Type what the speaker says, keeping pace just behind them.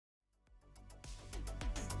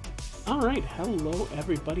All right, hello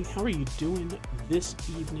everybody. How are you doing this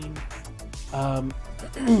evening? You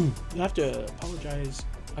have to apologize.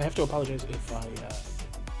 I have to apologize if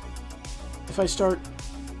I start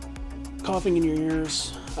coughing in your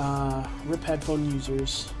ears. Rip headphone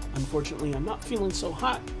users. Unfortunately, I'm not feeling so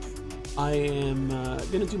hot. I am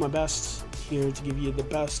gonna do my best here to give you the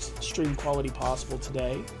best stream quality possible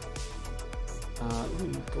today. Let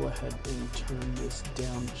me go ahead and turn this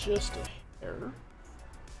down just a hair.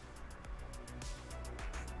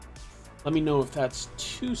 Let me know if that's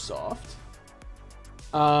too soft.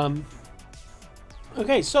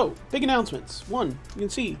 Okay, so big announcements. One, you can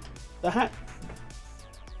see the hat.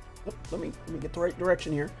 Oh, let me get the right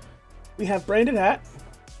direction here. We have branded hat.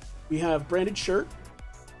 We have branded shirt.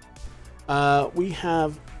 We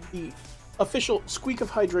have the official Squeak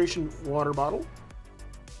of Hydration water bottle.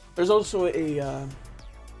 There's also a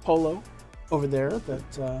polo over there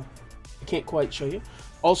that I can't quite show you.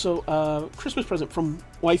 Also, Christmas present from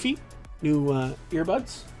Wifey. New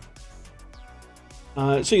earbuds.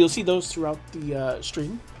 So you'll see those throughout the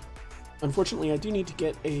stream. Unfortunately, I do need to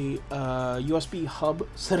get a USB hub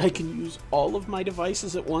so that I can use all of my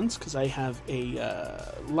devices at once, because I have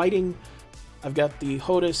a lighting, I've got the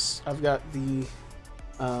HOTUS, I've got the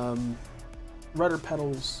rudder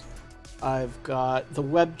pedals, I've got the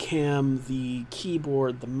webcam, the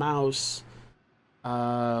keyboard, the mouse.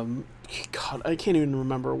 God, I can't even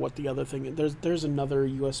remember what the other thing. There's another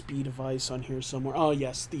USB device on here somewhere. Oh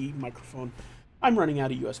yes, the microphone. I'm running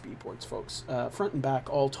out of USB ports, folks. Front and back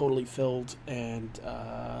all totally filled, and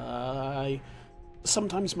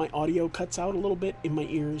sometimes my audio cuts out a little bit in my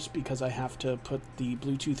ears because I have to put the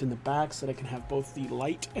Bluetooth in the back so that I can have both the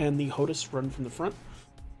light and the HOTUS run from the front.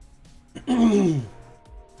 And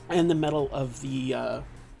the metal of the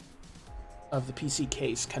PC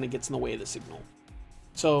case kind of gets in the way of the signal.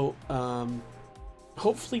 So,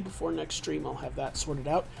 hopefully before next stream I'll have that sorted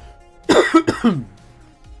out.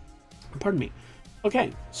 Pardon me.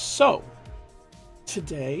 Okay, so,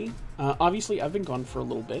 today, obviously I've been gone for a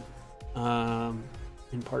little bit, in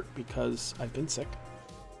part because I've been sick.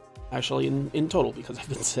 Actually, in total because I've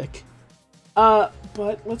been sick.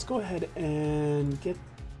 But let's go ahead and get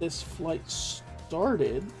this flight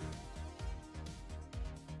started.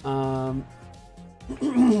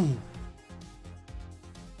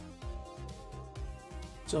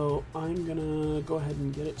 So I'm gonna go ahead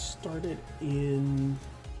and get it started in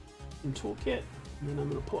Toolkit, and then I'm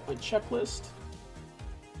gonna pull up my checklist.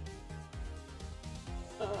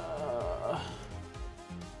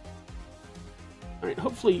 Alright,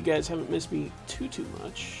 hopefully you guys haven't missed me too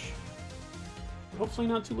much. Hopefully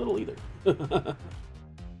not too little either.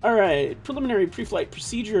 Alright, preliminary pre-flight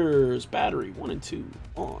procedures. Battery 1 and 2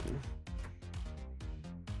 on.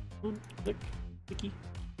 Click, clicky.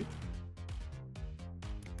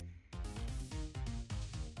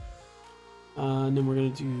 And then we're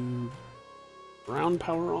going to do ground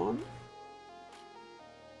power on.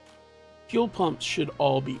 Fuel pumps should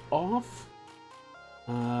all be off.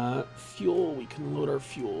 Fuel, we can load our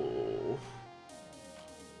fuel.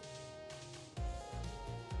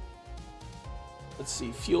 Let's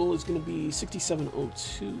see, fuel is going to be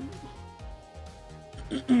 6702.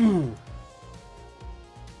 And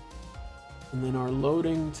then our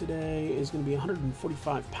loading today is going to be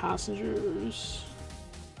 145 passengers.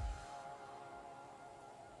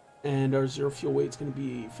 And our zero fuel weight is going to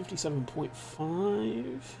be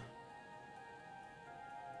 57.5.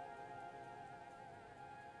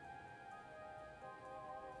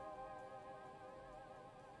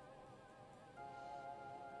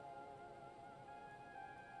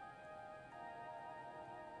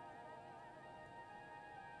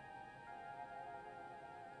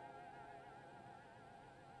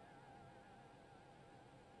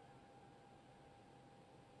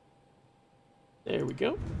 There we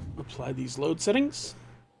go. Apply these load settings.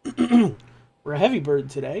 We're a heavy bird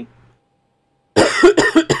today.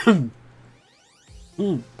 Pardon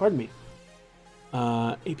me.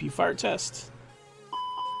 AP fire test.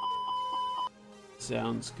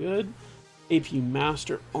 Sounds good. AP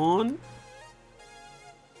master on.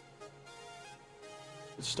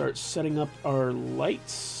 Let's start setting up our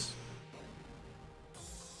lights.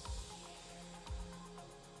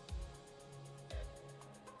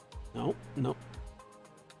 Nope, nope.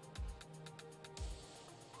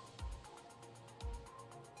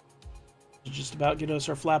 Just about get us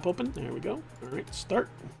our flap open. There we go. All right, start.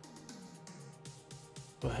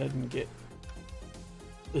 Go ahead and get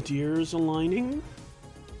the gears aligning.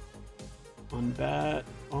 On bat,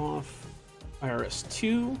 off.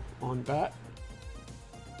 IRS2, on bat.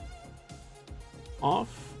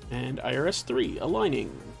 Off. And IRS3,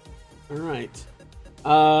 aligning. All right.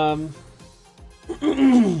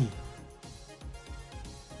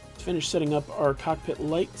 Finish setting up our cockpit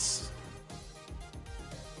lights.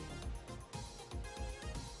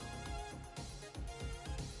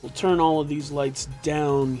 We'll turn all of these lights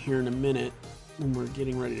down here in a minute when we're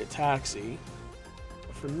getting ready to taxi.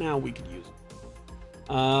 But for now, we could use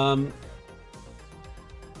them.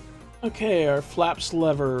 Okay, our flaps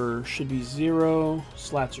lever should be 0.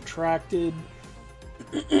 Slats retracted.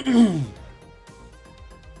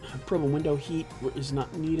 Probe window heat is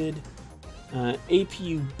not needed.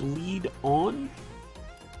 APU bleed on.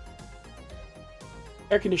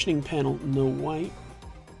 Air conditioning panel no white.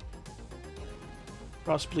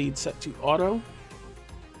 Cross bleed set to auto.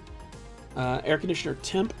 Air conditioner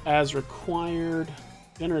temp as required.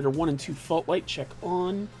 Generator 1 and 2 fault light check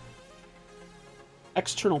on.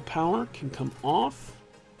 External power can come off.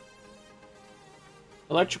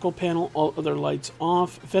 Electrical panel, all other lights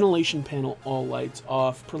off. Ventilation panel, all lights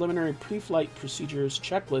off. Preliminary pre-flight procedures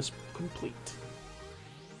checklist complete.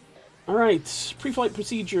 Alright, pre-flight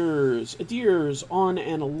procedures. Adheres on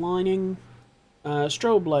and aligning.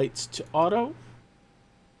 Strobe lights to auto.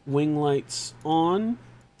 Wing lights on.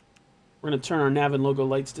 We're going to turn our nav and logo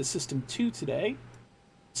lights to system 2 today.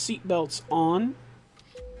 Seat belts on.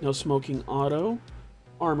 No smoking auto.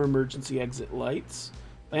 Arm emergency exit lights.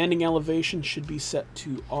 Landing elevation should be set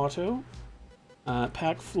to auto.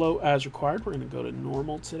 Pack flow as required. We're going to go to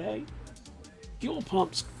normal today. Fuel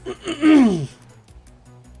pumps can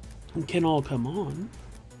all come on.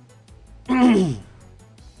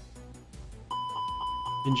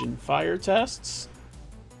 Engine fire tests.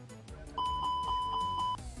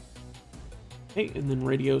 Okay, and then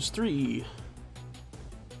radios 3,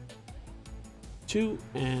 2,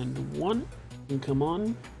 and 1 can come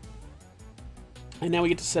on. And now we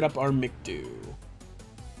get to set up our McDo.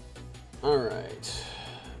 Alright.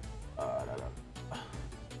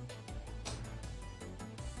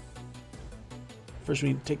 First we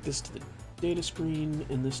need to take this to the data screen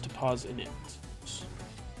and this to pause init.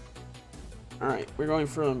 Alright, we're going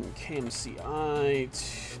from KMCI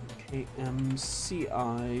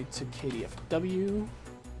to KDFW.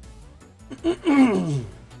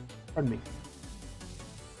 Pardon me.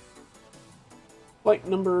 Flight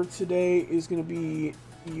number today is going to be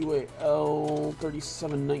UAL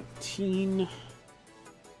 3719.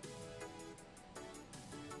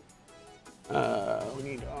 We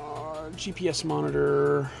need our GPS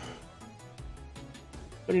monitor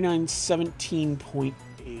 3917.8.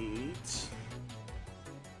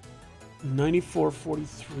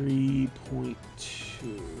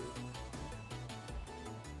 9443.2.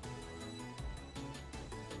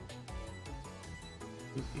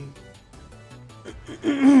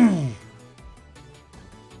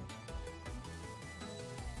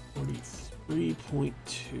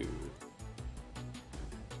 $43.2.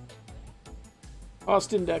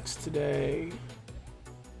 Cost index today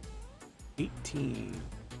 18.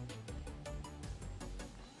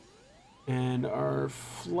 And our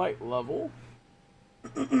flight level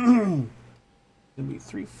gonna be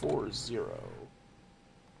 340.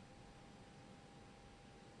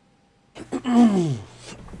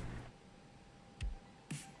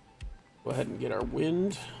 Go ahead and get our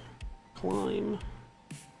wind climb.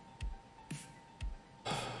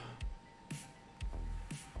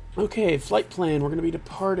 Okay, flight plan. We're going to be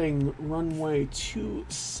departing runway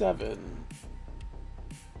 27.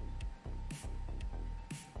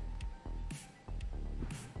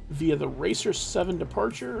 Via the Racer 7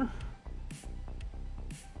 departure.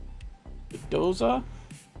 Mendoza.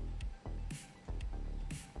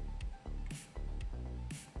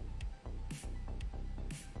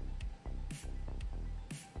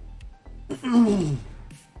 We're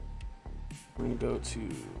going to go to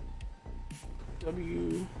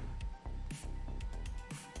W.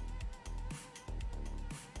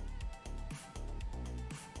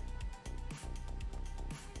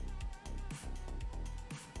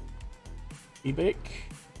 E-bake.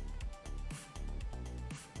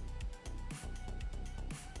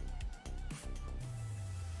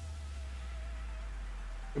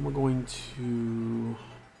 And we're going to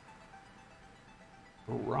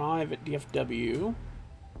arrive at DFW.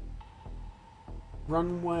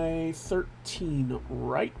 Runway 13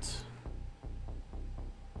 right.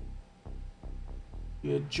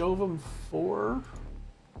 Via Jovum 4.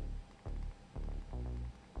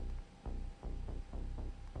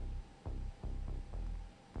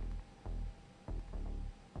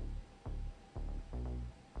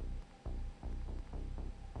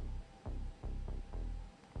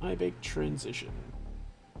 I-bake transition.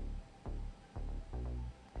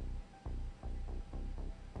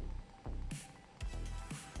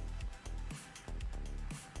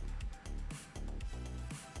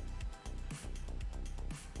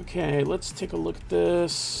 Okay, let's take a look at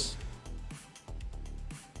this.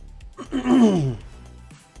 In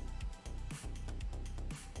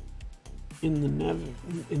the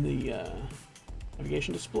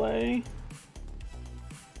navigation display.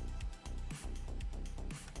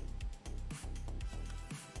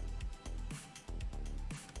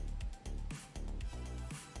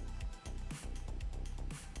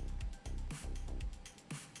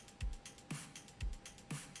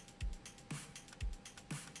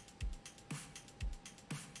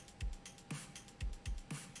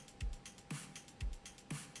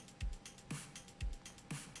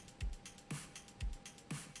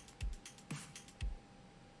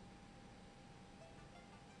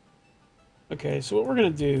 Okay, so what we're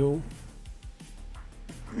going to do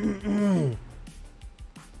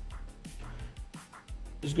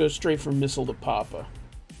is go straight from missile to Papa.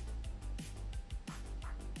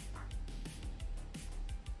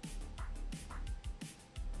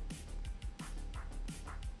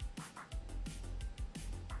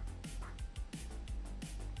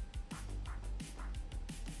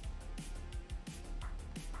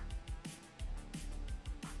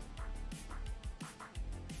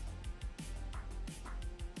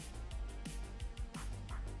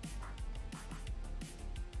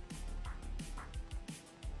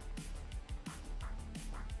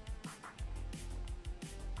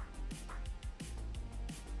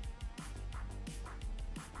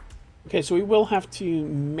 Okay, so we will have to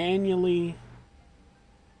manually...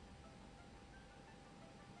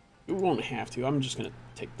 We won't have to. I'm just going to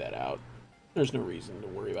take that out. There's no reason to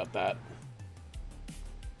worry about that.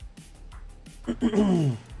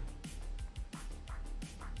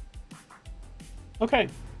 Okay,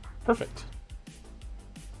 perfect.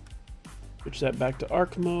 Switch that back to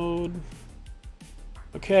arc mode.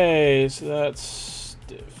 Okay, so that's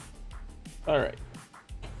stiff. Alright.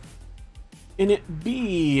 Init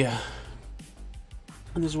B.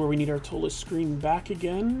 And this is where we need our ToLiss screen back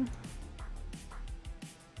again.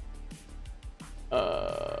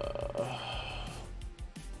 Going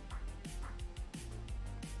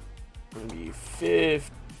to be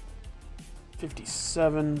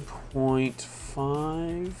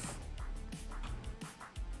 57.5.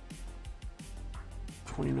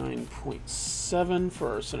 29.7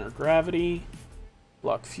 for our center of gravity.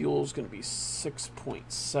 Block fuel is going to be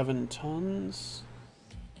 6.7 tons.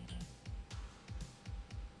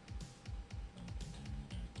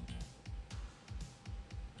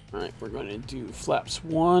 Alright, we're going to do flaps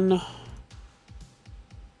 1.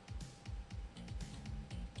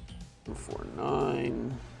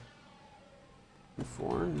 49.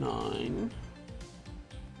 49.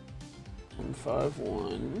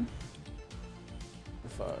 151.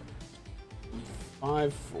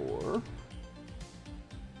 5.54.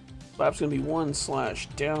 Flaps going to be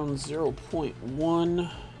 1/down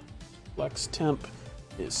 0.1. Flex temp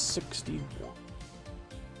is 61.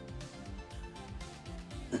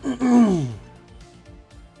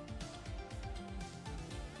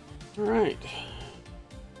 All right.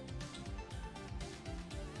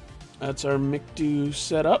 That's our MCDU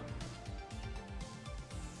setup.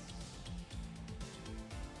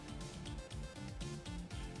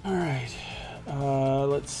 All right.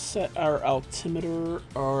 Let's set our altimeter,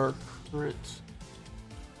 our current.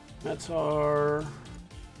 That's our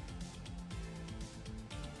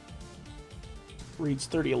reads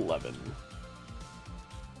 3011.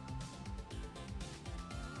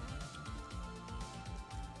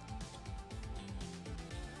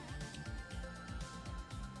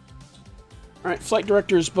 All right, flight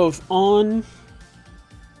director is both on.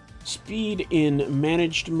 Speed in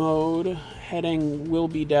managed mode. Heading will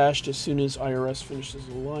be dashed as soon as IRS finishes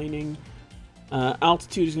aligning.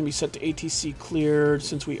 Altitude is going to be set to ATC cleared.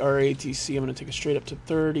 Since we are ATC, I'm going to take it straight up to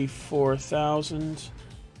 34,000.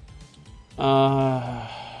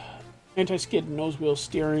 Anti-skid nose wheel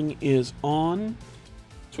steering is on.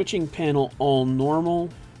 Switching panel all normal.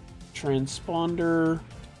 Transponder.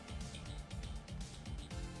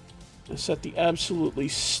 I set the absolutely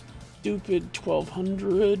stupid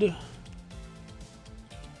 1200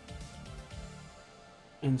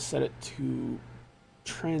 and set it to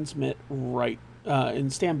transmit right in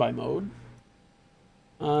standby mode.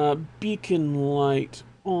 Beacon light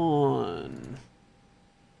on.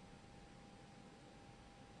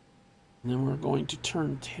 And then we're going to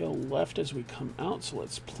turn tail left as we come out, so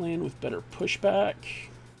let's plan with better pushback.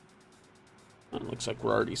 It looks like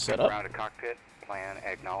we're already set up. Ground to cockpit, plan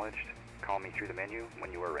acknowledged. Call me through the menu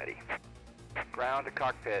when you are ready. Ground to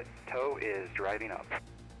cockpit, tow is driving up.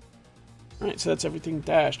 Alright, so that's everything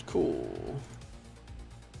dashed. Cool.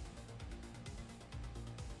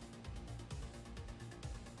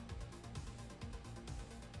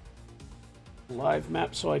 live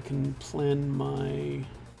map so I can plan my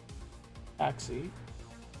taxi.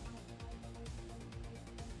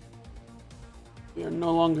 We are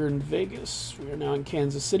no longer in Vegas. We are now in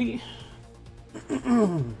Kansas City.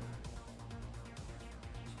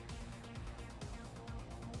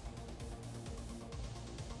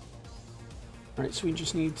 Alright, so we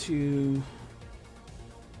just need to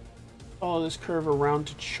follow this curve around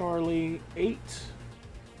to Charlie 8,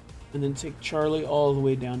 and then take Charlie all the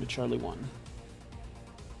way down to Charlie 1.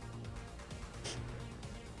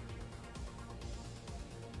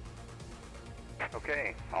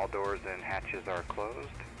 Okay, all doors and hatches are closed,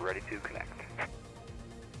 ready to connect.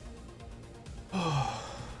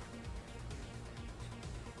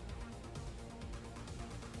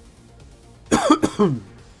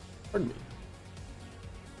 Pardon me.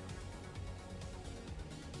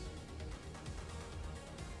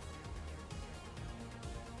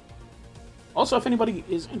 Also, if anybody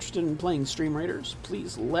is interested in playing Stream Raiders,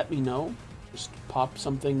 please let me know. Just pop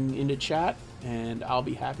something into chat, and I'll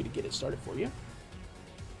be happy to get it started for you.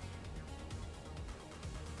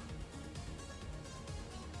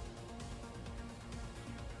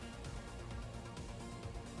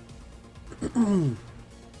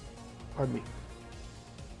 Pardon me.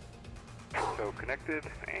 So connected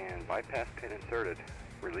and bypass pin inserted.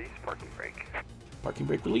 Release parking brake. Parking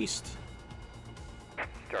brake released.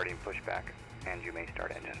 Starting pushback, and you may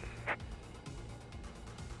start engines.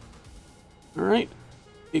 Alright.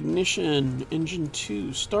 Ignition, engine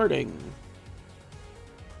 2 starting.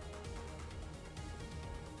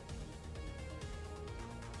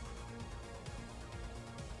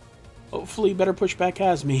 Hopefully better pushback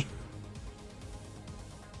has me.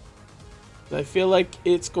 I feel like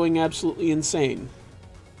it's going absolutely insane.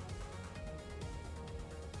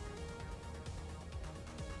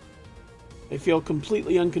 I feel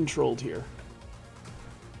completely uncontrolled here.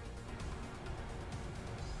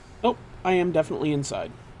 Oh, I am definitely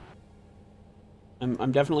inside.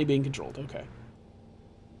 I'm definitely being controlled, okay.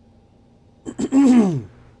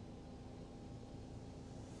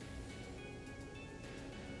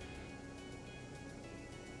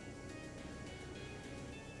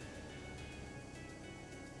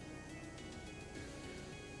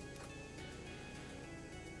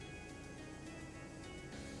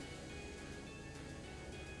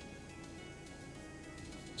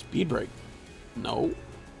 Speed brake. No.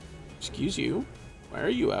 Excuse you. Why are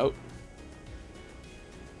you out?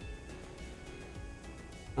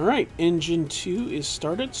 Alright, engine 2 is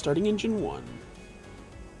started. Starting engine 1.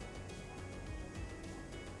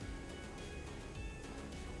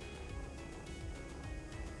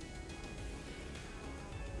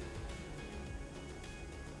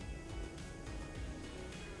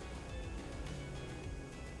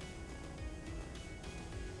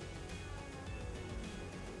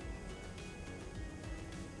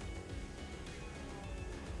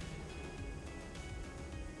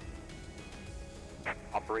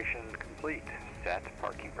 Operation complete. Set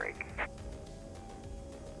parking brake.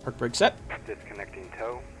 Park brake set. Disconnecting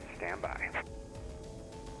tow. Stand by.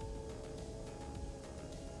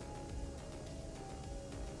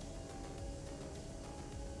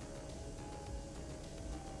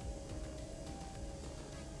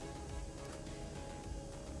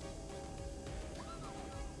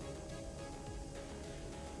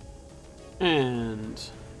 And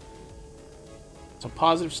it's a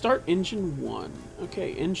positive start. Engine 1.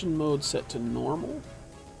 Okay, engine mode set to normal.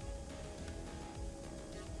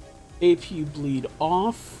 APU bleed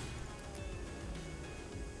off.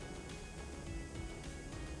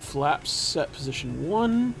 Flaps set position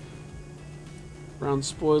 1. Ground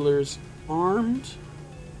spoilers armed.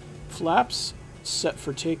 Flaps set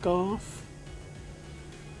for takeoff.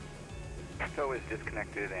 Tow is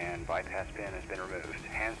disconnected and bypass pin has been removed.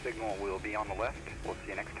 Hand signal will be on the left. We'll see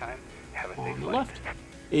you next time. Have a safe On the flight. left.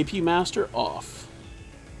 AP master off.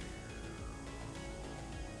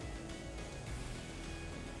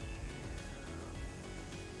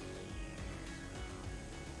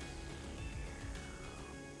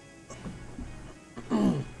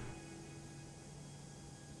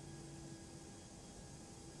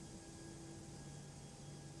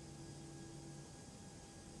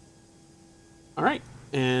 All right,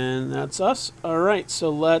 and that's us. All right, so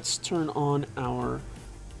let's turn on our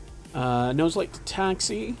nose light to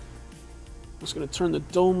taxi. I'm just going to turn the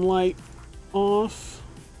dome light off.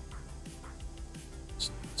 Let's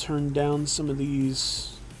turn down some of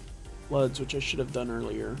these floods, which I should have done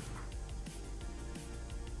earlier.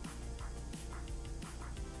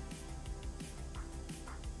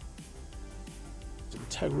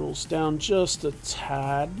 Integrals down just a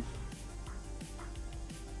tad.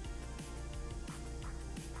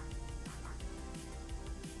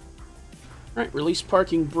 Alright, release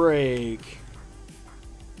parking brake.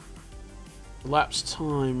 Elapsed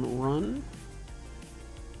time run.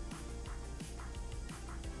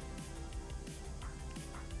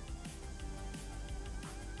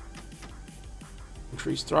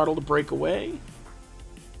 Increase throttle to break away.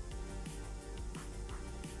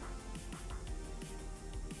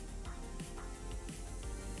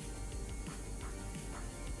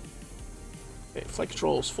 Okay, flight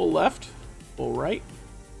controls full left, full right,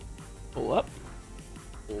 full up,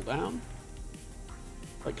 full down.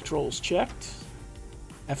 Flight controls checked.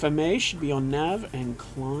 FMA should be on nav and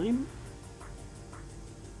climb.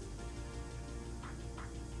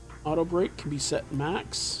 Auto brake can be set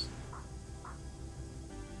max.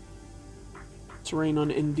 Terrain on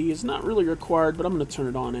ND is not really required, but I'm going to turn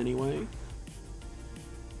it on anyway.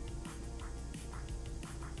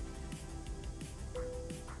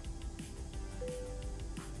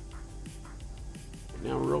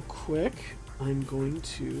 Now real quick, I'm going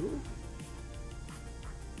to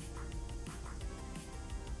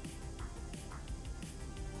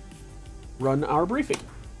run our briefing.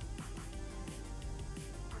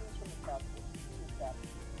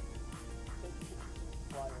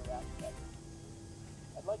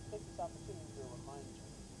 I'd like to take this opportunity to remind you,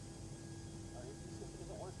 our AP system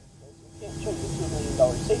isn't working today, so we can't show you the $2 million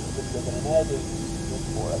safety video that an ad agency did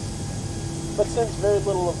for us. But since very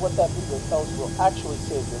little of what that video tells you will actually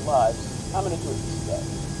save your lives, I'm going to do it instead.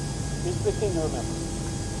 Here's the big thing to remember.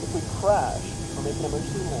 If we crash or make an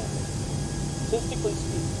emergency landing, statistically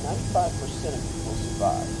speaking, 95% of people will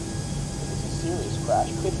survive. If it's a serious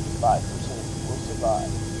crash, 55% of people will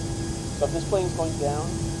survive. So if this plane's going down,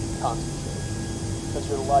 concentrate,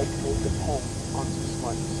 because your life may depend on some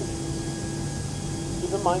smart decisions.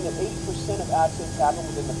 Keep in mind that 80% of accidents happen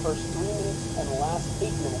within the first 3 minutes and last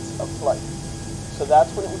 8 minutes of flight. So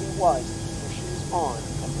that's when it would be wise to keep your shoes on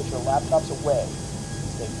and put your laptops away and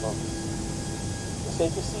stay focused. The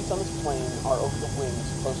safest seats on this plane are over the wings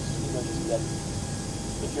closest to the emergency exit.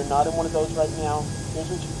 If you're not in one of those right now,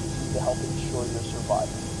 here's what you can do to help ensure your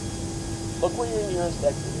survival. Look where your nearest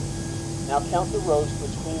exit is. Now count the rows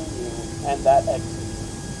between you and that exit.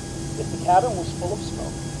 If the cabin was full of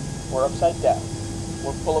smoke, or upside down,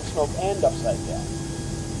 or full of smoke and upside down,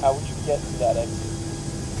 how would you get to that exit?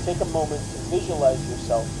 Take a moment to visualize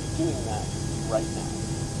yourself doing that right now.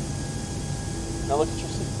 Now look at your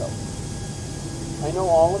seatbelt. I know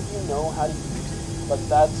all of you know how to use it, but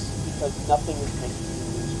that's because nothing is making you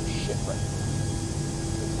lose your shit right now.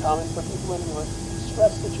 It's common for people in emergency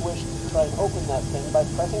stress situations to try and open that thing by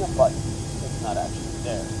pressing a button that's not actually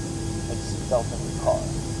there, like a seatbelt in your car.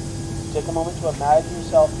 Take a moment to imagine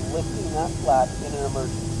yourself lifting that flap in an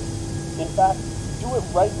emergency. In fact, do it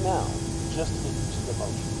right now, just to get used to the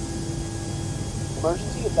motion.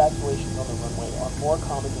 Emergency evacuations on the runway are more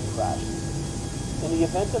common than crashes. In the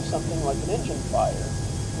event of something like an engine fire,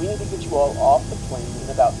 we need to get you all off the plane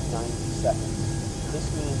in about 90 seconds. This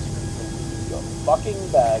means you can leave your fucking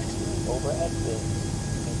bags in the overhead bins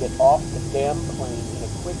and get off the damn plane in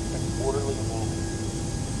a quick and orderly manner.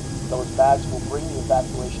 Those bags will bring the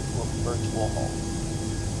evacuation to a virtual halt.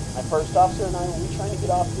 My first officer and I will be trying to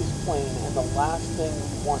get off this plane, and the last thing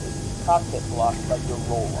we want is the cockpit blocked by your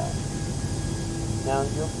roll-off. Now,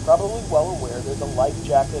 you're probably well aware there's a life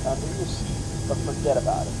jacket under your seat, but forget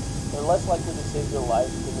about it. They're less likely to save your life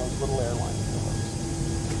than those little airline pillows.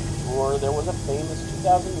 Sure, there was a famous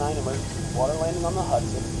 2009 emergency water landing on the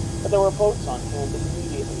Hudson, but there were boats on hand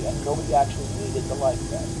immediately, and nobody actually needed the life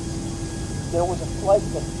vest. There was a flight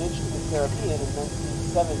that ditched the Caribbean in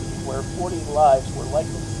 1970 where 40 lives were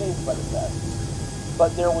likely saved by the vest.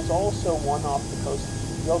 But there was also one off the coast of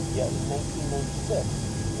Ethiopia in 1996,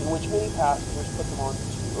 in which many passengers put them on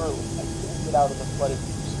too early and couldn't get out of the flooded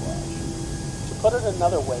fuselage. To put it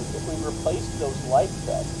another way, if we replaced those life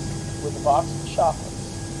vests with a box of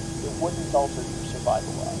chocolates, it wouldn't alter your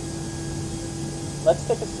survival odds. Let's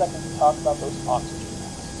take a second to talk about those oxygen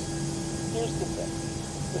masks. Here's the thing.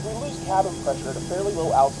 If we lose cabin pressure at a fairly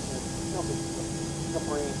low altitude, no big deal. You can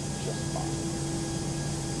breathe just fine.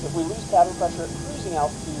 If we lose cabin pressure at cruising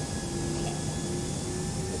altitude, you can't.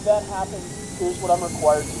 If that happens, here's what I'm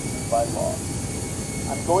required to do by law.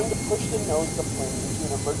 I'm going to push the nose of the plane into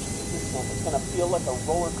an emergency descent. It's going to feel like a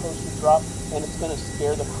roller coaster drop, and it's going to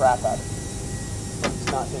scare the crap out of you. But it's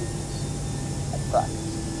not dangerous. I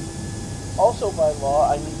practice. Also by law,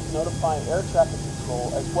 I need to notify air traffic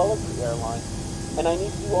control as well as the airline, and I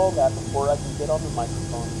need to do all that before I can get on the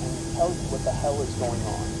microphone and tell you what the hell is going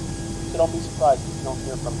on. So don't be surprised if you don't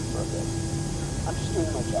hear from me for a bit. I'm just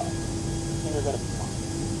doing my job, and you're going to be fine.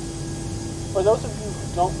 For those of you who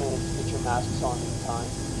don't manage to get your masks on in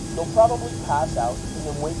time, You'll probably pass out and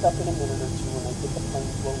then wake up in a minute or two when they get the plane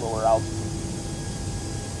to a lower altitude.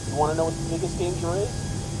 You want to know what the biggest danger is?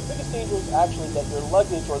 The biggest danger is actually that your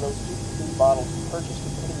luggage or those duty-free bottles you purchased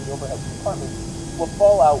and put in the overhead compartment will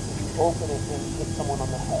fall out when you open it and hit someone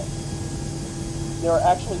on the head. There are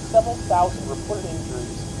actually several thousand reported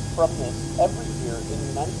injuries from this every year in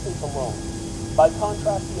the United States alone. By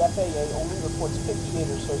contrast, the FAA only reports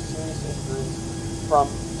 58 or so serious injuries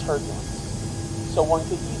from turbulence. So one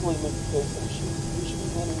could easily make the case that we should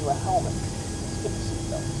be handing you a helmet and skip the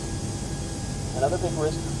seatbelts. Another big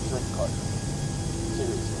risk is the drink cart.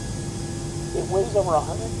 Seriously. It weighs over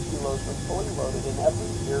 100 kilos when fully loaded, and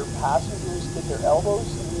every year passengers get their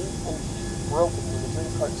elbows, knees, and feet broken when the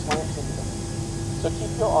drink cart slams into them. So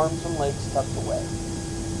keep your arms and legs tucked away.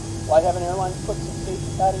 Why haven't airlines put some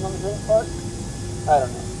safety padding on the drink cart? I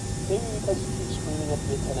don't know. Maybe because you keep screaming at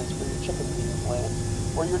the attendants for your chicken being bland,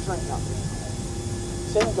 or your drink not being cold.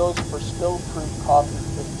 Same goes for spill-proof coffee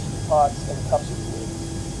with teapots and cups of tea.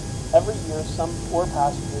 Every year, some poor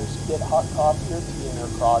passengers get hot coffee or tea in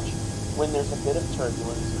their crotch when there's a bit of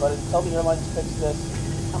turbulence, but until the airlines fix this,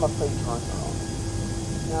 I'm afraid you're on your own.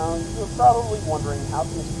 Now, you're probably wondering how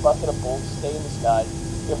can this bucket of bolts stay in the sky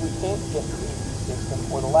if we can't get the AV system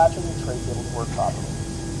or the latch on your tray table to work properly?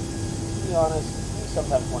 To be honest, we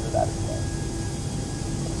sometimes wonder that as well.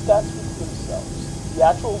 The stats speak for themselves. The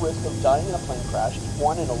actual risk of dying in a plane crash is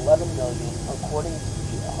 1 in 11 million, according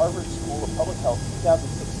to the Harvard School of Public Health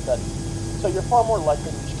 2006 study. So you're far more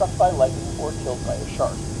likely to be struck by lightning or killed by a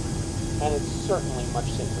shark. And it's certainly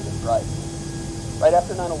much safer than driving. Right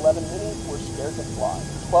after 9/11, many were scared to fly.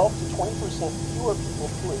 12 to 20% fewer people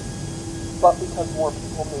flew. But because more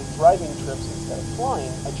people made driving trips instead of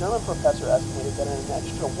flying, a German professor estimated that an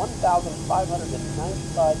extra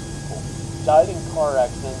 1,595 people died in car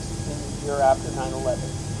accidents in the year after 9/11,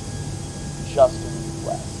 just in the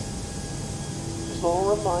U.S. Just a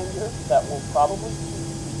little reminder that we'll probably keep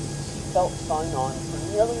the seatbelt sign on for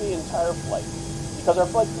nearly the entire flight, because our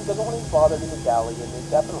flight crew doesn't want to be bothered in the galley, and they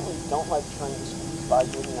definitely don't like trying to squeeze by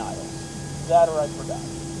you in the aisles. That or I forgot.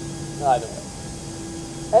 Either way.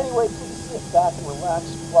 Anyway, please sit back and relax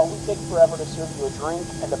while we take forever to serve you a drink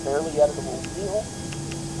and a barely edible meal,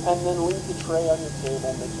 and then leave the tray on your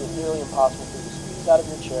table, making it nearly impossible for you to squeeze out of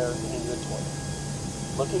your chair and into the toilet.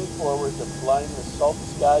 Looking forward to flying the salty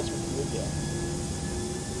skies with you again.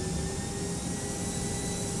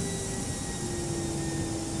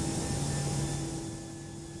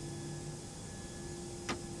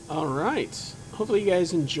 Alright, hopefully you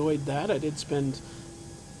guys enjoyed that. I did spend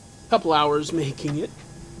a couple hours making it.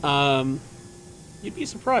 You'd be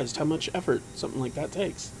surprised how much effort something like that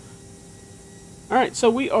takes. Alright, so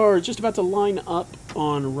we are just about to line up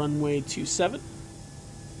on runway 27.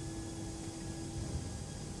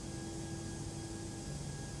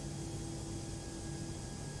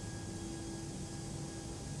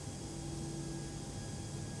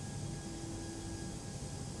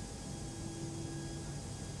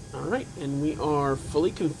 Alright, and we are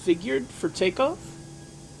fully configured for takeoff.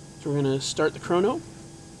 So we're going to start the chrono.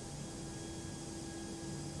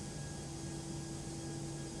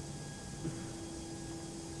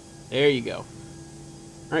 There you go.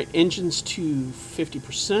 Alright, engines to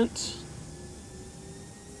 50%.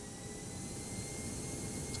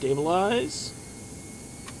 Stabilize.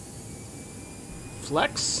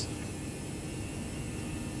 Flex.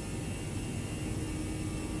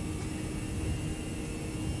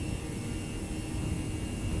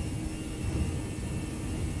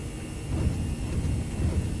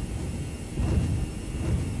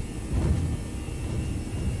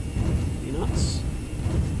 Nuts.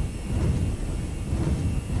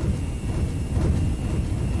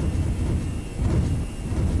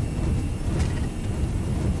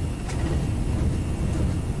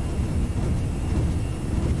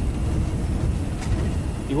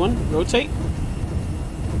 D1, rotate.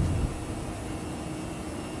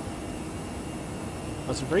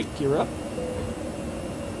 That's a brake, gear up.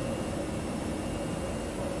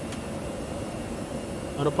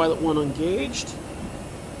 Autopilot 1 engaged.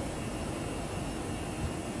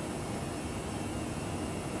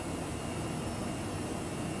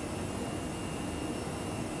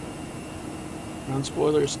 Ground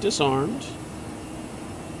spoilers disarmed.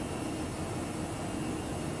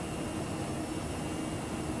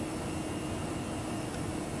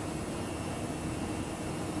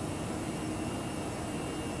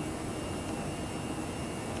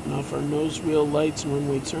 Now for our nose wheel lights and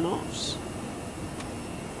runway turn-offs.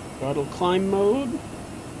 Throttle climb mode.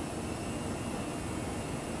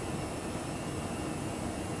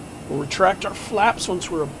 We'll retract our flaps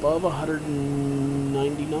once we're above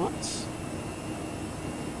 190 knots.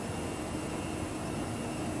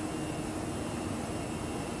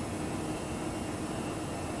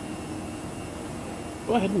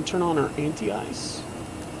 go ahead and turn on our anti-ice.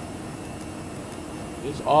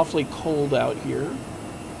 It's awfully cold out here.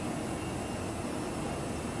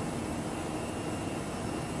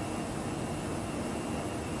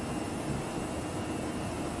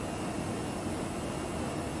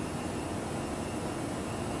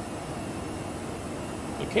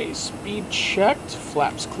 Okay, speed checked,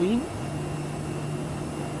 flaps clean.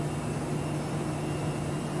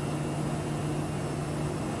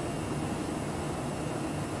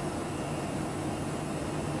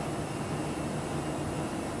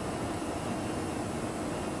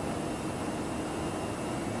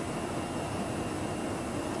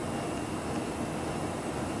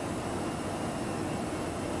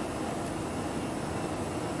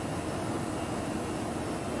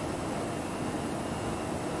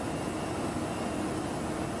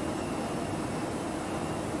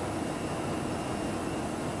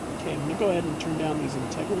 Okay, I'm going to go ahead and turn down these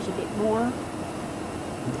integrals a bit more,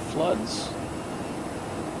 and the floods,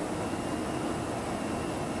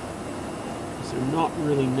 because they're not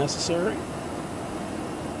really necessary.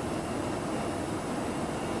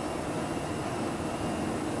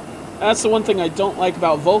 That's the one thing I don't like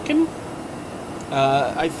about Vulcan.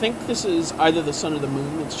 I think this is either the sun or the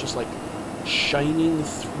moon. It's just like shining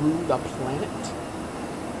through the planet.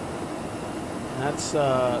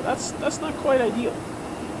 That's not quite ideal.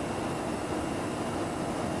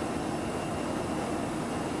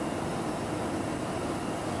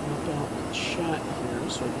 Chat here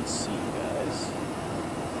so I can see you guys.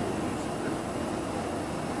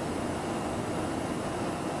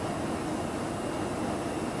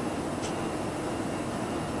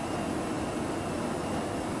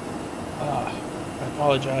 I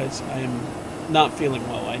apologize. I am not feeling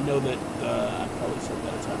well. I know that I probably said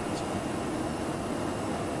that a time.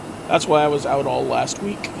 That's why I was out all last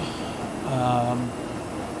week.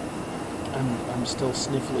 I'm still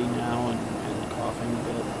sniffly now and coughing a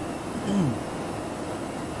bit.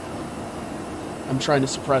 I'm trying to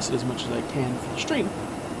suppress it as much as I can for the stream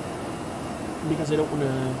because I don't want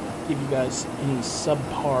to give you guys any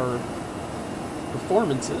subpar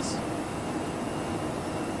performances.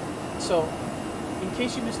 So, in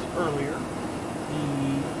case you missed it earlier,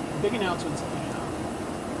 the big announcements that we have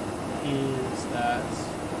is that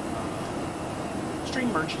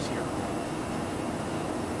stream merch is here.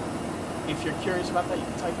 If you're curious about that, you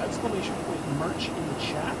can type !merch in the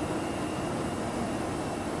chat.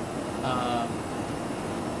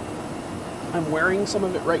 I'm wearing some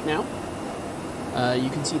of it right now. You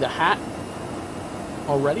can see the hat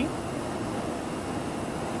already. A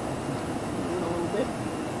little bit.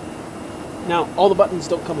 Now, all the buttons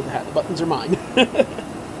don't come with the hat. The buttons are mine.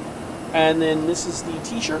 And then this is the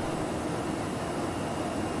t-shirt.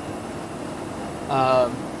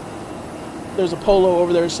 There's a polo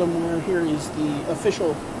over there somewhere. Here is the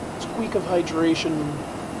official Squeak of Hydration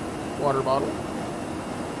water bottle.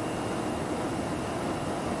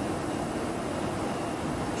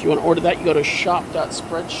 If you want to order that, you go to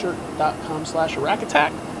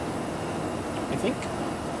shop.spreadshirt.com/iraqattack. I think.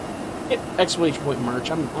 !merch.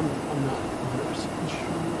 I'm not 100% sure.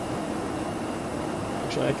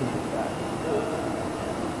 Actually, I can hit that.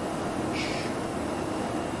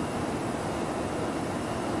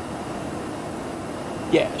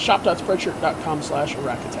 Yeah,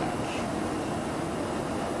 shop.spreadshirt.com/iraqattack.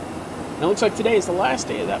 And it looks like today is the last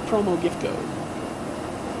day of that promo gift code.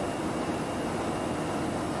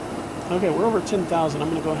 Okay, we're over 10,000. I'm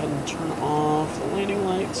going to go ahead and turn off the landing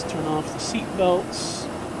lights, turn off the seat belts.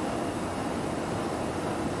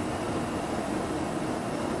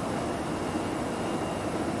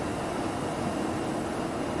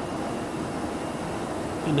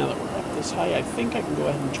 And now that we're up this high, I think I can go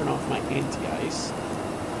ahead and turn off my anti-ice.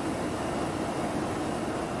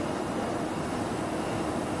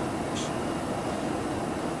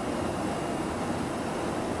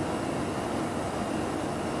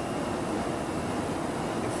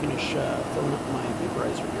 Finish filling up my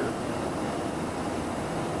vaporizer here.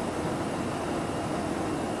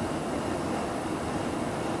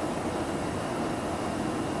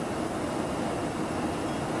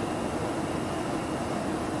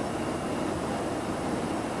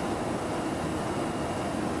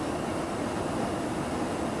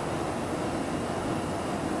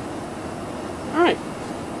 All right.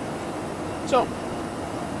 So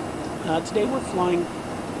today we're flying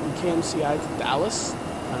from KMCI to Dallas.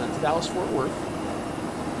 To Dallas-Fort Worth.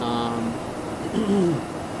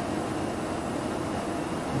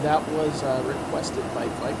 That was requested by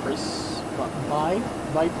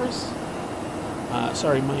Vipers.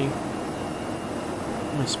 Sorry, my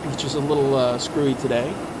speech is a little screwy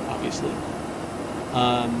today, obviously.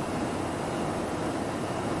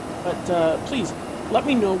 But please, let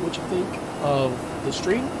me know what you think of the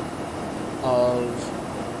stream, of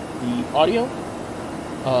the audio,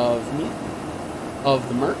 of me, of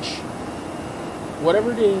the merch.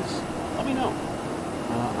 Whatever it is, let me know.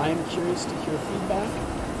 I am curious to hear feedback.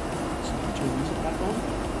 So you can turn the music back on.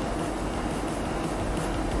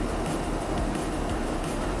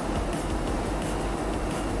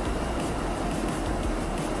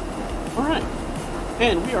 Alright.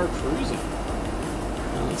 And we are cruising.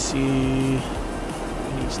 Let's see.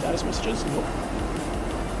 Any status messages? Nope.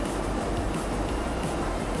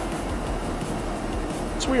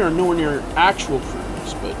 So we are nowhere near actual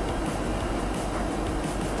cruise, but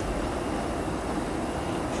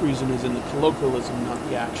cruising is in the colloquialism, not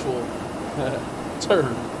the actual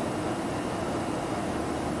term.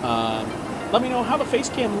 Let me know how the face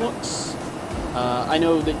cam looks. I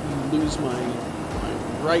know that you lose my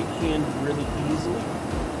right hand really easily.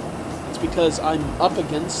 It's because I'm up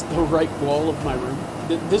against the right wall of my room.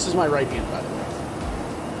 This is my right hand, by the way.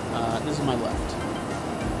 This is my left.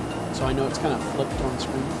 So I know it's kind of flipped on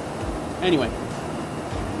screen. Anyway.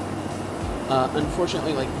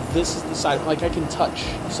 Unfortunately, like, this is the side, like, I can touch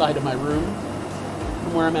the side of my room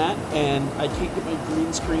from where I'm at, and I can't get my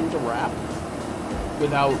green screen to wrap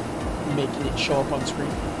without making it show up on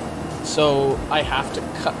screen. So I have to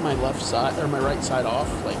cut my left side, or my right side off,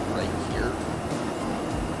 like, right here.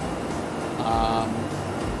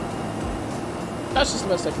 That's just the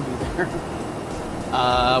best I can do there.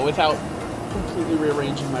 Without completely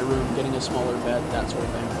rearranging my room, getting a smaller bed, that sort of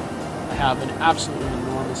thing. I have an absolutely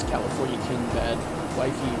enormous California King bed.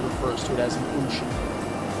 Wifey refers to it as an ocean.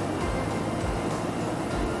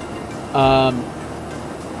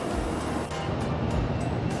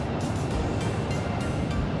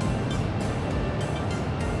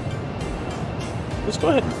 Let's go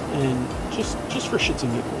ahead and just for shits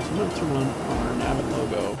and giggles, I'm going to turn on our nav and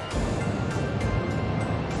logo.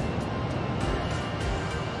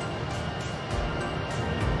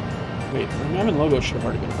 Wait, the nav and logo should have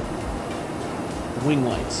already been on. Wing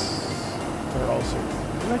lights are also.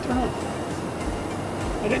 What did I turn off?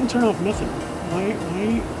 I didn't turn off nothing. Why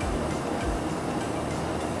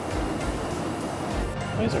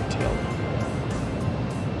is our tail?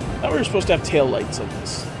 I thought we were supposed to have tail lights on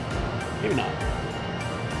this. Maybe not.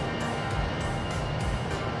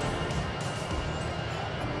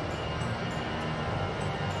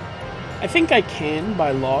 I think I can,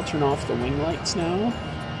 by law, turn off the wing lights now.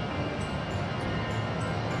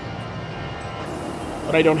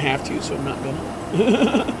 But I don't have to, so I'm not gonna.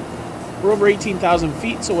 We're over 18,000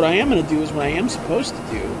 feet, so what I am gonna do is what I am supposed to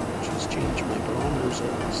do, which is change my barometers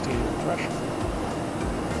over standard pressure.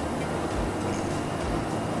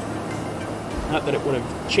 Not that it would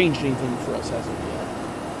have changed anything for us as of yet.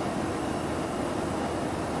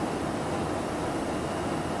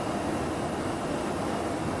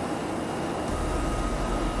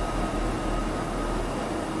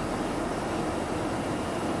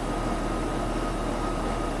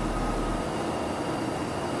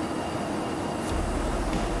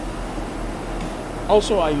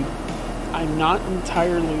 Also, I'm not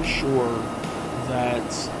entirely sure that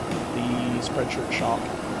the Spreadshirt shop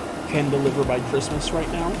can deliver by Christmas right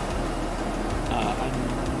now. I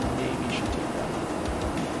maybe should take that off.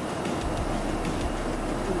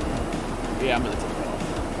 Yeah, I'm going to take that off.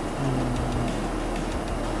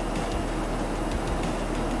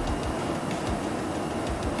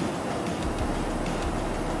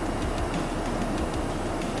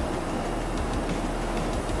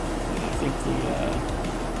 I think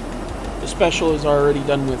the special is already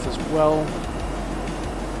done with as well,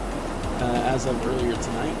 as of earlier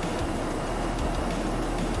tonight.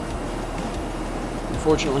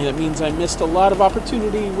 Unfortunately, that means I missed a lot of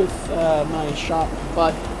opportunity with my shop,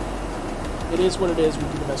 but it is what it is. We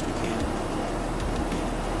do the best we can.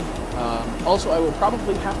 Also, I will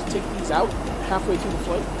probably have to take these out halfway through the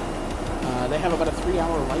flight. They have about a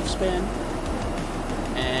 3-hour lifespan,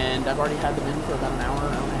 and I've already had them in for about an hour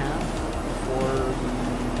and a half before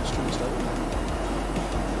the stream started.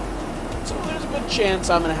 So there's a good chance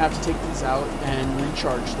I'm going to have to take these out and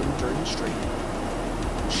recharge them during the stream.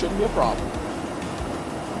 Shouldn't be a problem.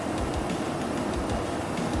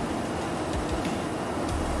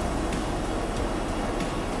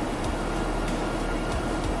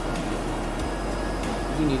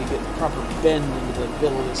 You need to get the proper bend into the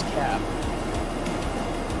bill of this cap.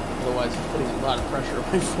 Otherwise, it's putting a lot of pressure on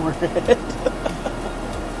my forehead.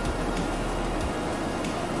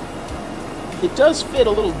 It does fit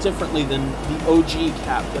a little differently than the OG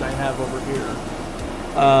cap that I have over here.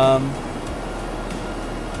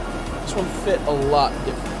 This one fit a lot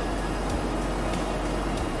different.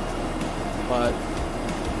 But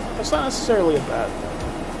That's not necessarily a bad thing.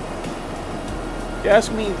 If you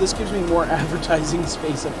ask me, this gives me more advertising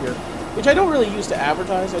space up here, which I don't really use to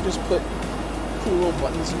advertise. I just put cool little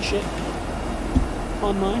buttons and shit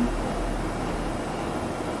on mine.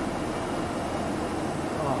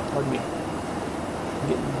 Oh, pardon me. I'm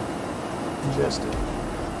getting congested.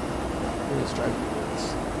 It is driving me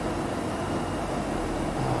nuts.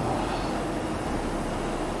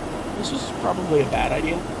 This is probably a bad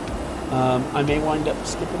idea. I may wind up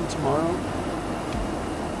skipping tomorrow.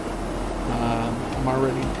 I'm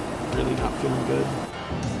already really not feeling good.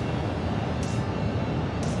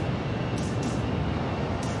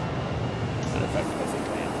 Matter of fact, I think I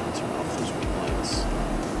am going to turn off those wing lights.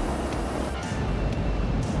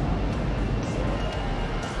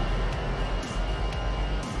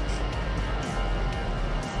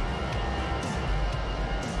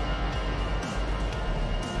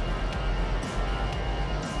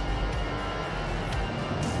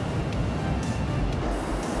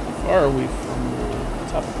 How far are we from the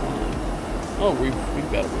top of the line? Oh,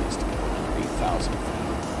 we've got a ways to go. 8,000 feet.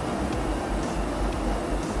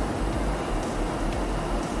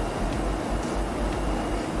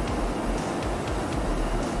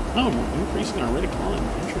 Oh, we're increasing our rate of climb.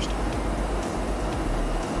 Interesting.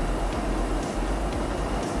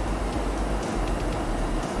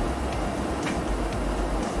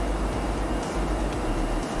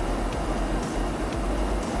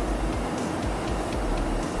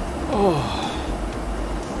 Oh.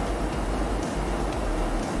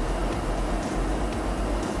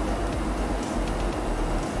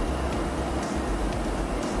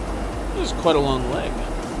 This is quite a long leg.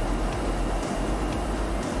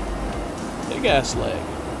 Big ass leg.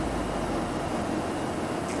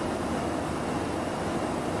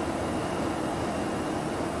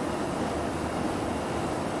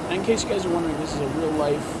 And in case you guys are wondering, this is a real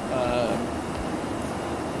life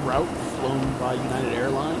route flown by United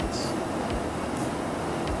Airlines.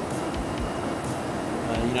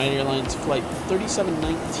 United Airlines flight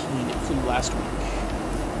 3719, it flew last week.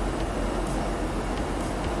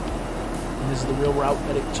 And this is the real route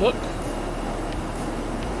that it took.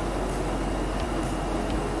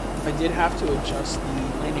 I did have to adjust the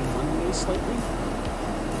landing runway slightly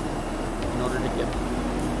in order to get the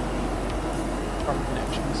proper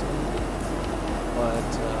connections in. But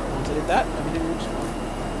once I did that, everything works fine.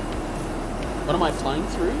 What am I flying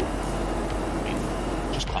through? I mean,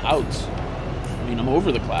 just clouds. I mean, I'm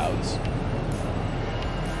over the clouds.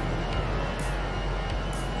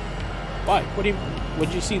 Why? What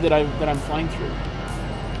did you see that I'm flying through?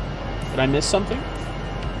 Did I miss something?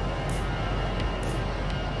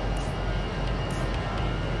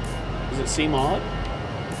 Does it seem odd?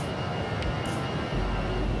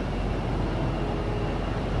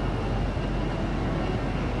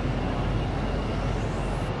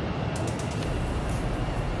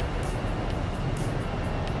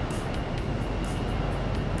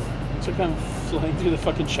 So kind of flying through the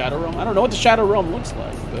fucking Shadow Realm. I don't know what the Shadow Realm looks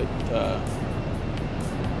like, but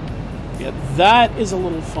yeah, that is a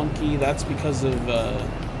little funky. That's because of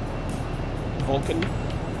Vulcan.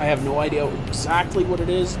 I have no idea exactly what it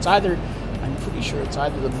is. It's either, I'm pretty sure it's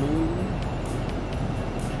either the moon.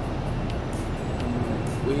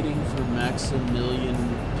 I'm waiting for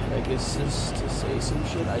Maximilian Pegasus to say some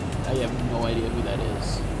shit. I have no idea who that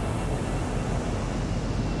is.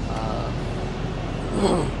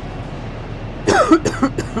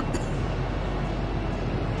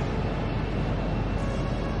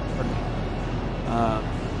 Pardon me.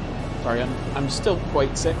 Sorry, I'm still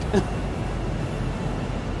quite sick.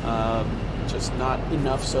 Just not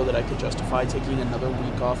enough so that I could justify taking another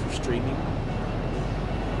week off of streaming.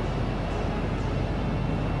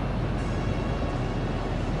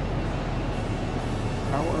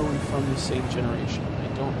 How are we from the same generation? I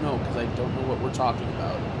don't know, because I don't know what we're talking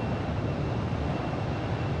about.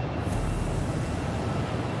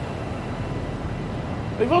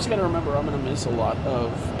 But you've also got to remember, I'm going to miss a lot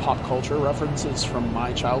of pop culture references from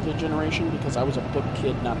my childhood generation because I was a book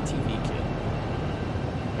kid, not a TV kid.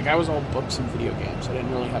 Like, I was all books and video games. I didn't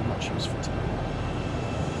really have much use for TV.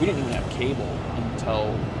 We didn't even have cable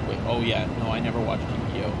until... Wait, oh yeah, no, I never watched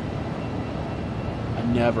Yu-Gi-Oh! I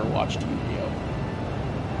never watched Yu-Gi-Oh!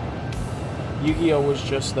 Yu-Gi-Oh! Was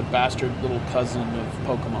just the bastard little cousin of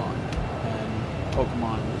Pokemon. And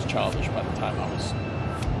Pokemon was childish by the time I was...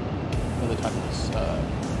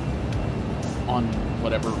 on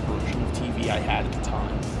whatever version of TV I had at the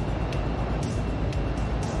time.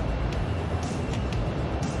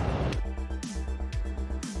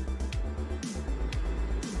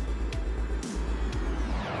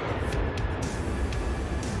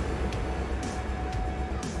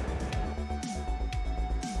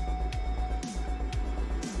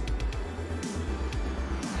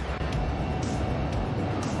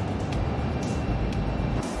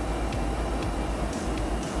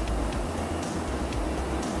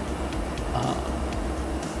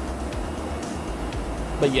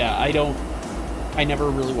 But yeah, I never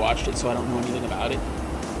really watched it, so I don't know anything about it.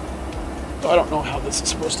 So I don't know how this is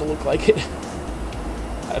supposed to look like it.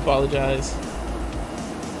 I apologize.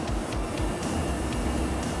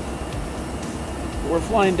 We're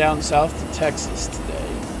flying down south to Texas today.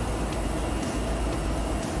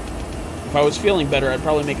 If I was feeling better, I'd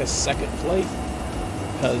probably make a second flight,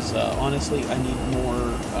 because honestly, I need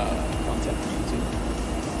more content for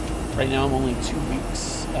YouTube. Right now, I'm only 2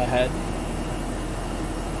 weeks ahead,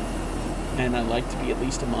 and I'd like to be at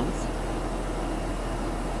least a month.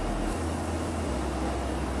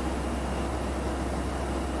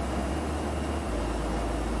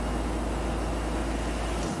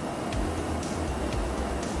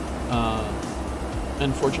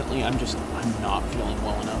 Unfortunately, I'm not feeling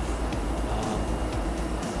well enough.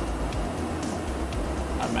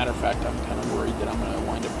 As a matter of fact, I'm kind of worried that I'm going to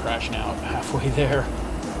wind up crashing out halfway there.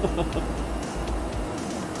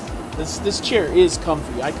 This chair is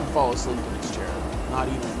comfy. I can fall asleep in this chair. Not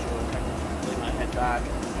even a joke. I can lay my head back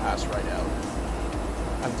and pass right out.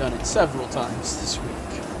 I've done it several times this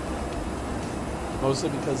week. Mostly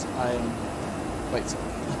because I am quite sick.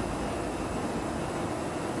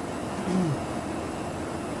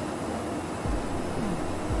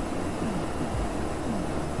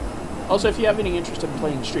 Also, if you have any interest in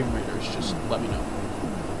playing Stream Raiders, just let me know.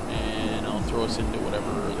 And I'll throw us into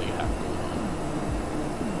whatever they have going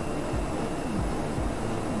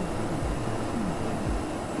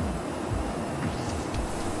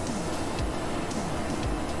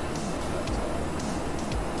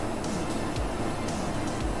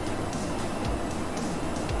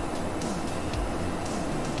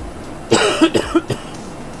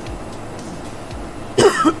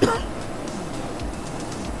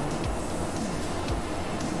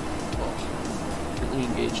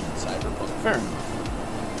engaged in cyberpunk. Fair enough.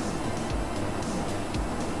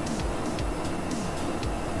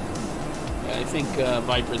 Yeah, I think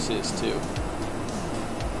Vipress is too.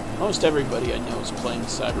 Most everybody I know is playing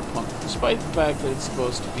cyberpunk, despite the fact that it's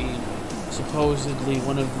supposed to be supposedly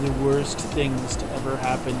one of the worst things to ever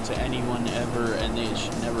happen to anyone ever, and it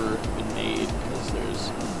should never have been made because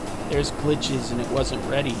there's glitches and it wasn't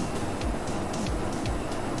ready.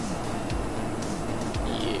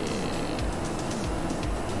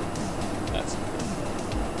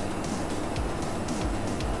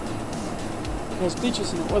 There's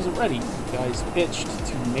glitches and it wasn't ready. You guys bitched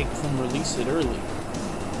to make them release it early.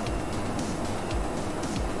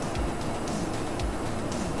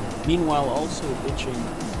 Meanwhile, also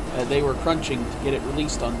bitching they were crunching to get it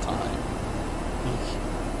released on time.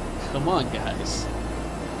 Come on, guys.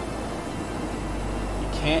 You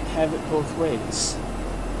can't have it both ways.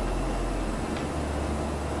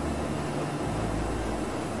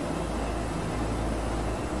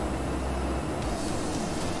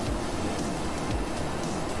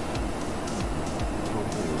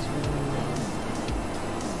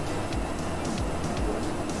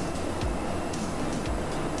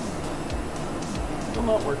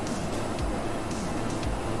 Not working.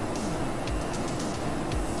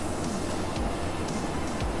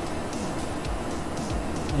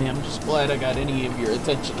 Hey, I'm just glad I got any of your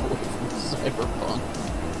attention away from Cyberpunk.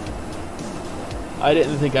 I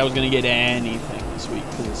didn't think I was going to get anything this week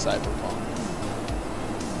because of Cyberpunk.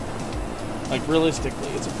 Like, realistically,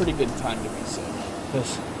 it's a pretty good time to be sick.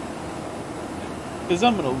 Because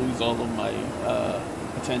I'm going to lose all of my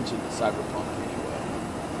attention to Cyberpunk anyway.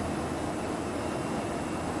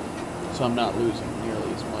 So I'm not losing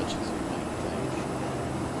nearly as much as you might think.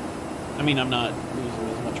 I mean, I'm not losing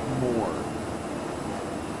as much more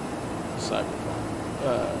to Cyberpunk,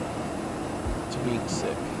 to being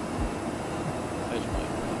sick, as you might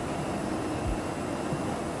think.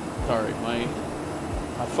 Sorry,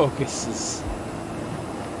 my focus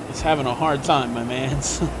is having a hard time, my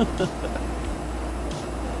mans.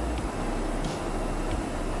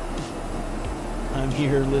 I'm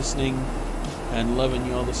here listening and loving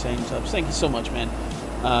you all the same subs. Thank you so much, man.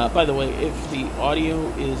 By the way, if the audio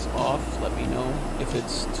is off, let me know. If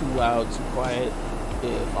it's too loud, too quiet.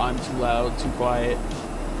 If I'm too loud, too quiet.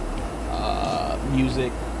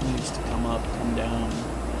 Music needs to come up, come down,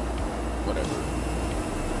 whatever.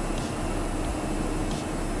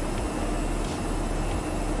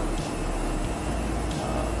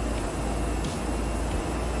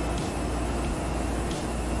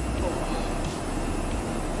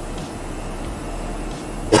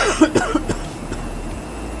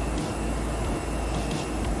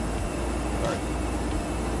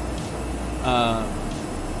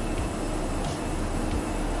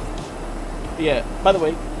 Yeah, by the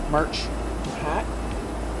way, merch, hat.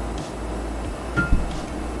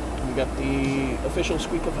 We got the official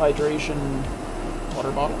Squeak of Hydration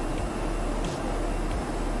water bottle.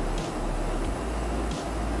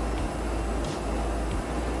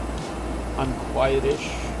 I'm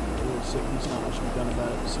quietish. There's not much to be done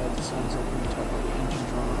about it besides it sounds like when you talk about the engine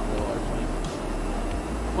drone on a real airplane.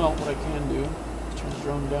 Well, what I can do is turn the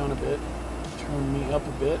drone down a bit, turn me up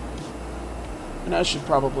a bit, and that should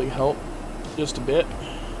probably help just a bit.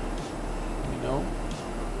 You know,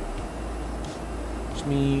 just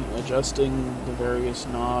me adjusting the various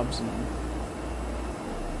knobs. And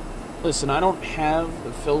listen, I don't have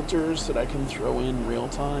the filters that I can throw in real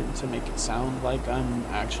time to make it sound like I'm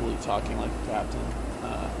actually talking like a captain.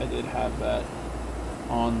 I did have that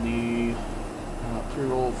on the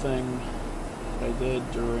pre-roll thing that I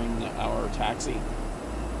did during our taxi,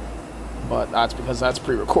 but that's because that's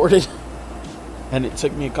pre-recorded and it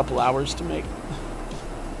took me a couple hours to make.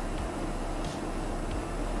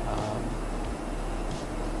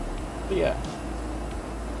 But yeah,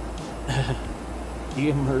 the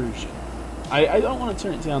immersion. I don't want to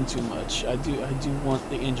turn it down too much. I do want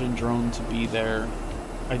the engine drone to be there.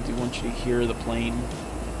 I do want you to hear the plane.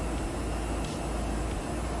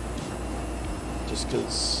 Just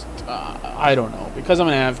because, I don't know, because I'm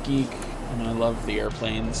an av geek and I love the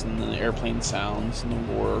airplanes and the airplane sounds and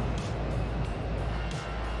the war.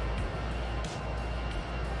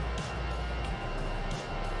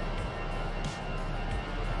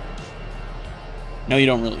 No, you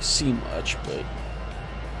don't really see much, but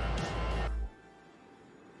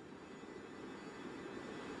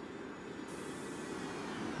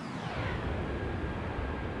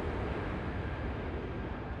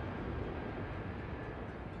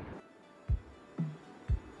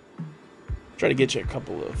try to get you a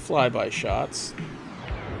couple of flyby shots.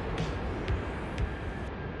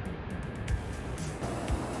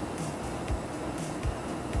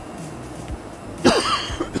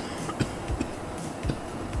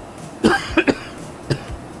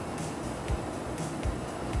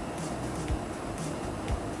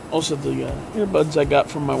 Also, the earbuds I got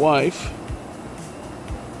from my wife.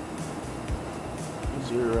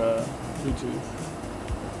 These are Bluetooth.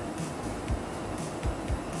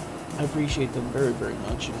 I appreciate them very, very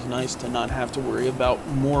much. It's nice to not have to worry about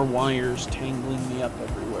more wires tangling me up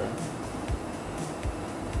everywhere.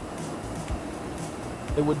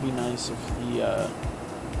 It would be nice if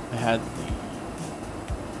I had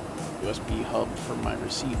the USB hub for my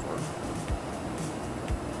receiver.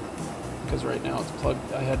 Because right now it's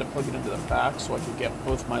plugged. I had to plug it into the back so I could get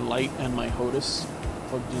both my light and my HOTUS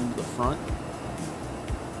plugged into the front.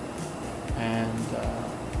 And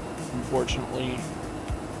unfortunately,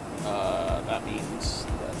 that means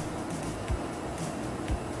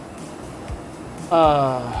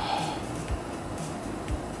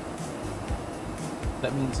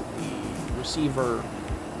that the receiver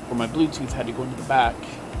for my Bluetooth had to go into the back,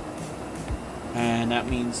 and that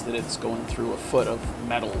means that it's going through a foot of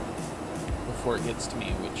metal before it gets to me,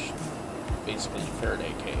 which basically a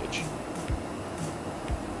Faraday cage.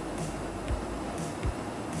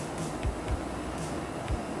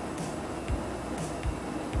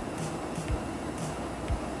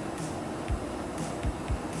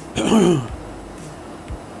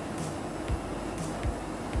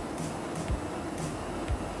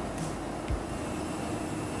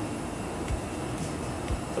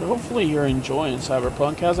 But hopefully you're enjoying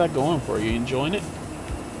Cyberpunk. How's that going for you? Enjoying it?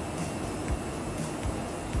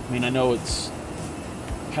 I mean, I know it's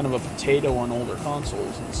kind of a potato on older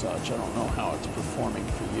consoles and such. I don't know how it's performing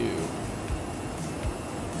for you.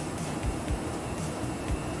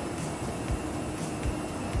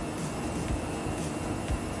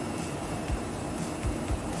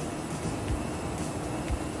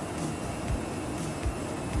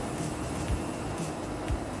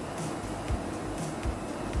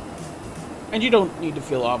 And you don't need to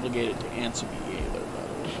feel obligated to answer me either, by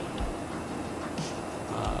the way.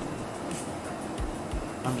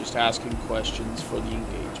 I'm just asking questions for the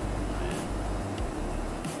engagement, man.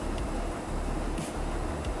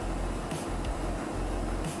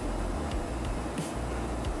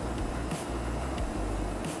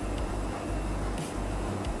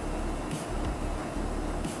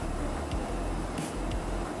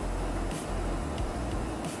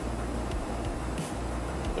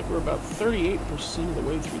 We're about 38% of the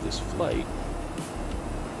way through this flight.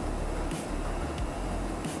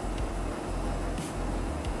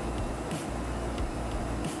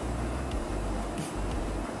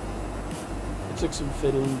 It took some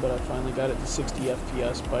fiddling, but I finally got it to 60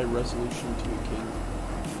 FPS by resolution tweaking.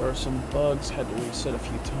 There are some bugs, had to reset a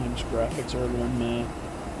few times. Graphics are a little meh.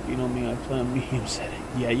 You know me, I play on medium settings.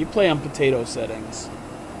 Yeah, you play on potato settings.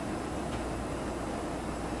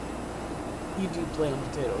 You do play on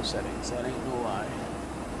potato settings, that ain't no lie.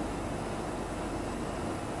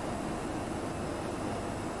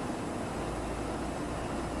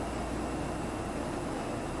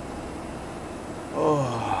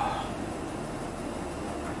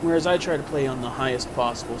 Whereas I try to play on the highest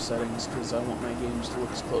possible settings because I want my games to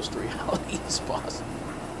look as close to reality as possible.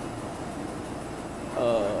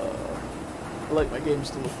 I like my games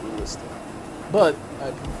to look realistic. But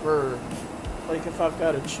I prefer, like if I've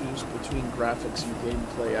got to choose between graphics and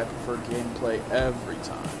gameplay, I prefer gameplay every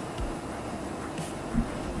time.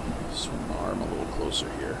 Swing my arm a little closer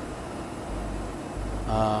here.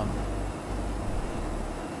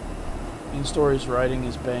 Main Story's writing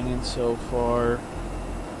is banging so far,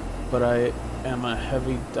 but I am a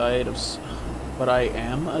heavy diet of side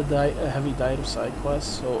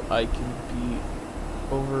quests, so I can be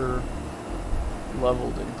over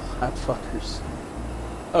leveled and clap fuckers.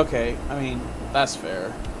 Okay, I mean that's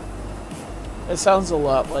fair. It sounds a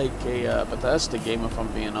lot like a Bethesda game, if I'm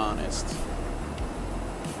being honest.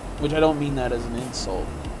 Which I don't mean that as an insult,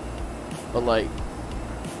 but like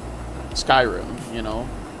Skyrim, you know.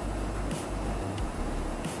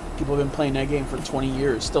 People have been playing that game for 20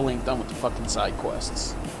 years, still ain't done with the fucking side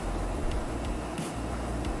quests.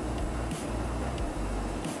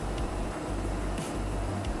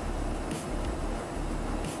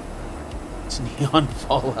 It's Neon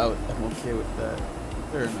Fallout, I'm okay with that.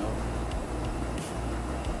 Fair enough.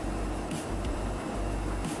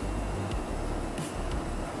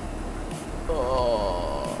 Oh.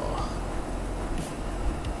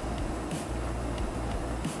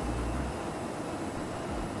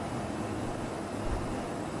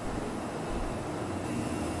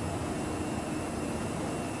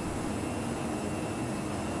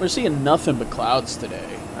 We're seeing nothing but clouds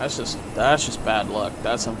today. That's just bad luck.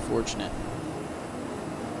 That's unfortunate.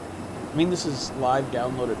 I mean, this is live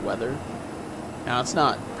downloaded weather. Now, it's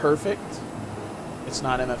not perfect. It's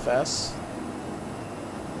not MFS.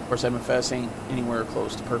 Of course, MFS ain't anywhere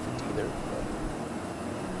close to perfect either.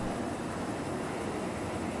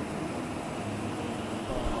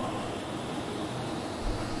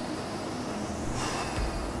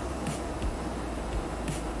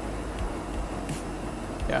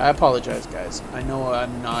 Yeah, I apologize, guys. I know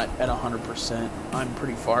I'm not at 100%. I'm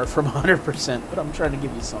pretty far from 100%, but I'm trying to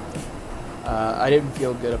give you something. I didn't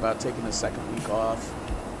feel good about taking the second week off.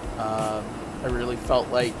 I really felt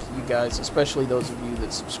like you guys, especially those of you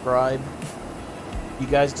that subscribe, you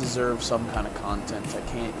guys deserve some kind of content.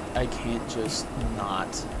 I can't just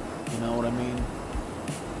not. You know what I mean?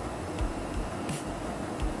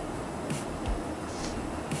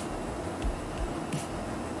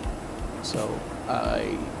 So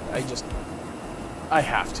I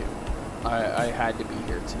have to. I had to be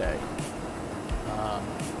here today.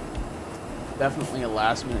 Definitely a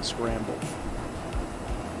last minute scramble.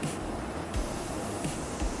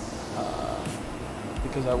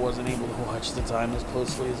 Because I wasn't able to watch the time as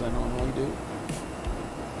closely as I normally do.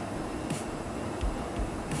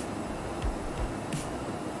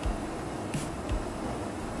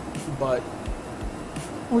 But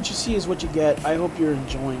what you see is what you get. I hope you're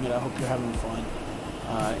enjoying it. I hope you're having fun,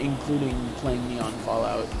 including playing Neon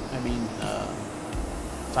Fallout. I mean,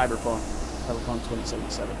 Cyberpunk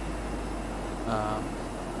 2077.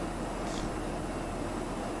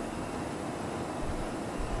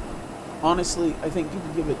 Honestly, I think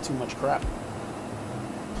people give it too much crap.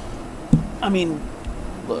 I mean,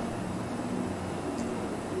 look.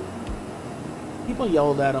 People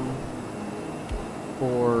yelled at him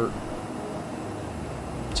for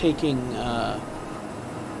taking,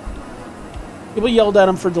 people yelled at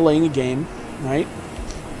him for delaying a game, right?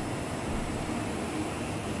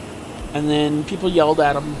 And then people yelled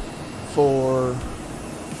at him for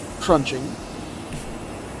crunching.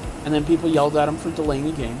 And then people yelled at him for delaying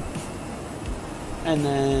a game. And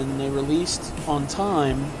then they released on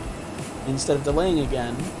time instead of delaying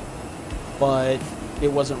again, but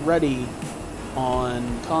it wasn't ready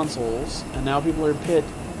on consoles, and now people are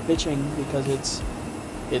bitching because it's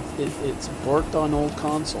worked on old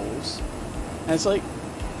consoles, and it's like,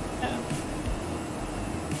 yeah,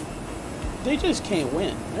 they just can't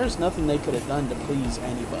win. There's nothing they could have done to please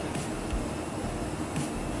anybody,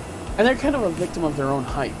 and they're kind of a victim of their own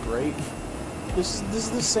hype, right? This is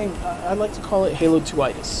the same. I like to call it Halo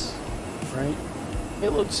 2-itis, right?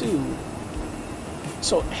 Halo 2.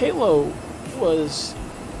 So Halo was.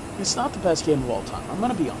 It's not the best game of all time. I'm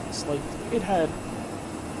gonna be honest. Like it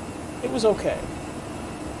was okay,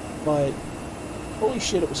 but holy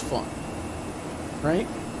shit, it was fun, right?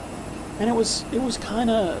 And it was kind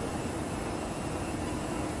of.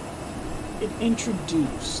 It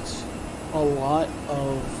introduced a lot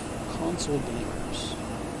of console gamers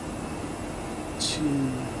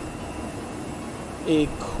to a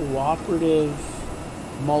cooperative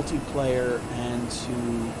multiplayer and to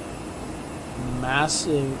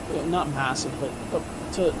massive, not massive, but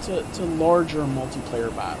to larger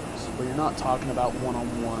multiplayer battles, where you're not talking about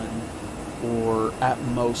one-on-one or at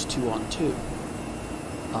most two-on-two.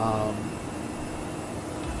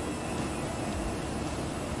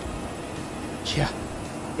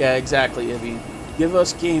 Yeah, exactly. I mean, give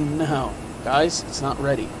us game now. Guys, it's not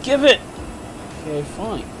ready. Give it! Okay,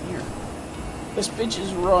 fine. Here. This bitch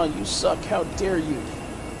is raw. You suck. How dare you?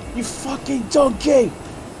 You fucking donkey!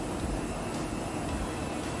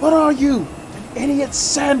 What are you? An idiot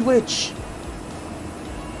sandwich!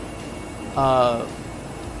 But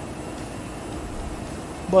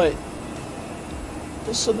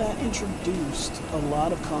so that introduced a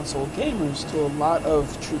lot of console gamers to a lot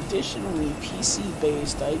of traditionally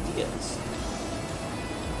PC-based ideas.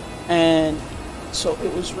 And so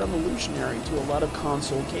it was revolutionary to a lot of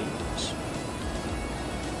console gamers.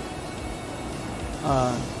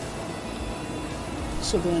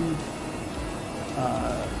 So then,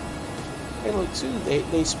 Halo 2,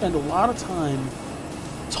 they spend a lot of time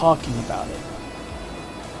talking about it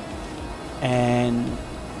and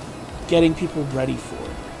getting people ready for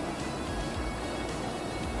it,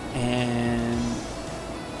 and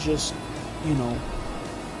just, you know,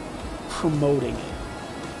 promoting it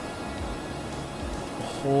a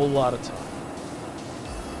whole lot of time.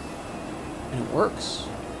 And it works.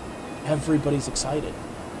 Everybody's excited.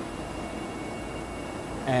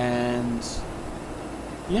 And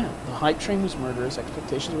yeah, the hype train was murderous,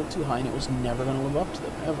 expectations were too high, and it was never going to live up to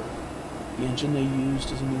them, ever. The engine they used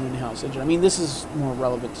is a new in-house engine. I mean, this is more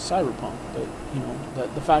relevant to Cyberpunk, but, you know,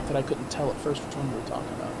 the fact that I couldn't tell at first which one we were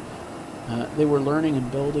talking about. They were learning and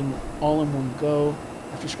building all in one go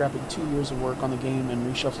after scrapping 2 years of work on the game and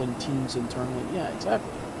reshuffling teams internally. Yeah,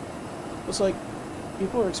 exactly. It's like,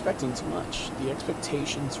 people were expecting too much. The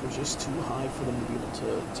expectations were just too high for them to be able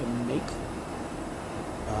to make them.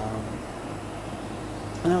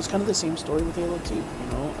 And that was kind of the same story with Halo 2, you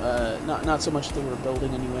know? Not so much that they were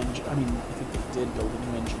building a new engine. I mean, I think they did build a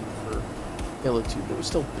new engine for Halo 2, but it was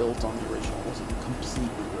still built on the original. It wasn't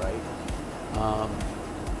completely right.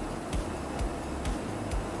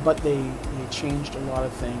 But they changed a lot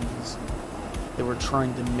of things. They were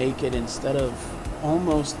trying to make it, instead of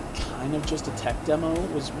almost kind of just a tech demo,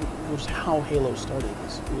 was how Halo started.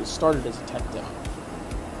 It was started as a tech demo.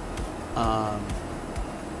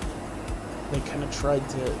 They kind of tried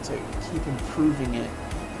to keep improving it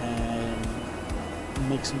and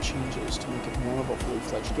make some changes to make it more of a fully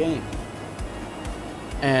fledged game.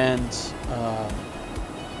 And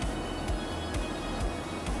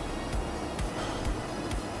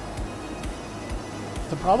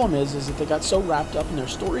the problem is that they got so wrapped up in their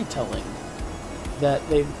storytelling that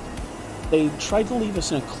they tried to leave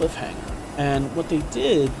us in a cliffhanger. And what they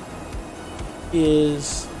did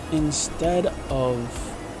is, instead of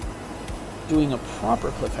doing a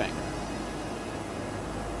proper cliffhanger,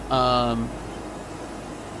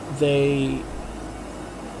 they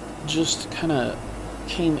just kind of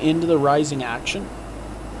came into the rising action,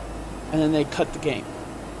 and then they cut the game.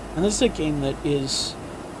 And this is a game that is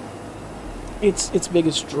its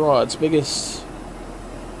biggest draw, its biggest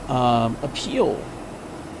appeal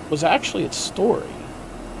was actually its story.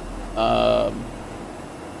 The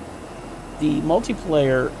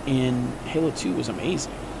multiplayer in Halo 2 was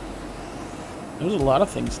amazing. There was a lot of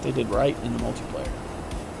things they did right in the multiplayer.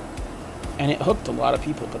 And it hooked a lot of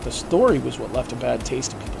people, but the story was what left a bad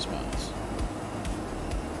taste in people's mouths.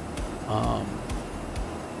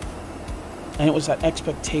 And it was that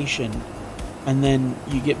expectation, and then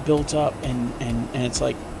you get built up, and it's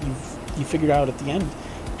like you figured out at the end,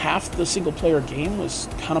 half the single player game was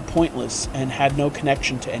kind of pointless and had no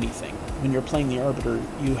connection to anything. When you're playing the Arbiter,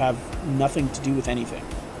 you have nothing to do with anything.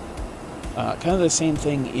 Kind of the same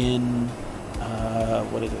thing in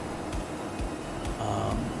what is it?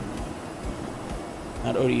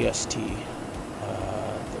 Not ODST.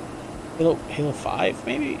 Halo 5,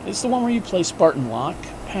 maybe? It's the one where you play Spartan Locke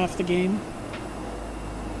half the game.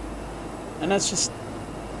 And that's just...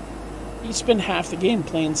 You spend half the game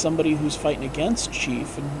playing somebody who's fighting against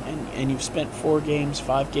Chief, and you've spent 4 games,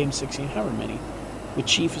 5 games, 16, however many, with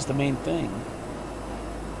Chief as the main thing.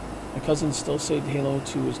 My cousins still say Halo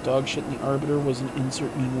 2 is dog shit and the Arbiter was an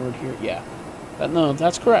insert mean word here. Yeah. No,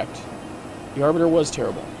 that's correct. The Arbiter was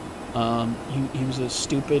terrible. He was a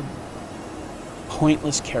stupid,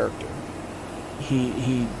 pointless character.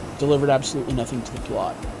 He delivered absolutely nothing to the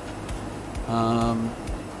plot.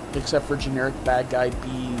 Except for generic bad guy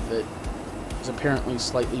B that is apparently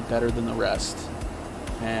slightly better than the rest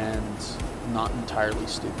and not entirely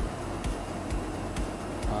stupid.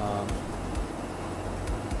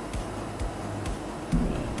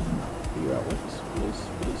 Figure out what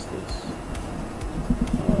is this?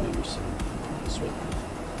 Oh, you're saying this right there.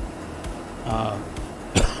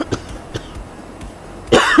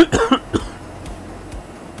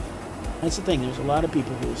 That's the thing. There's a lot of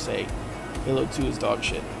people who will say Halo 2 is dog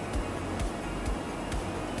shit.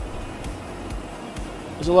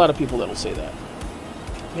 There's a lot of people that will say that.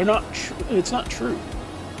 They're not. It's not true,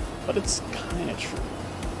 but it's kind of true.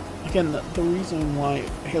 Again, the reason why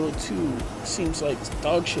Halo 2 seems like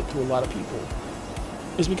dog shit to a lot of people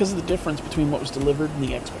is because of the difference between what was delivered and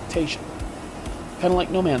the expectation. Kind of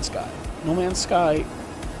like No Man's Sky. No Man's Sky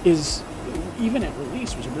is, even at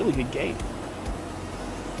release, was a really good game.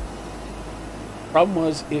 Problem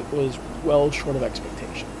was, it was well short of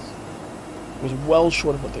expectations. It was well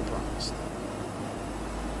short of what they promised.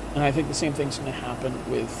 And I think the same thing's going to happen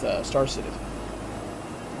with Star Citizen,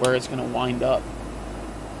 where it's going to wind up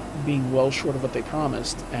being well short of what they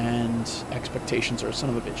promised, and expectations are a son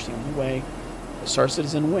of a bitch. The only way Star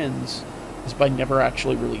Citizen wins is by never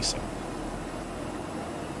actually releasing.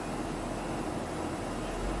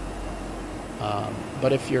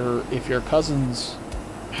 But if your cousins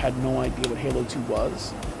had no idea what Halo 2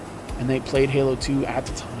 was, and they played Halo 2 at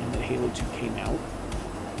the time that Halo 2 came out,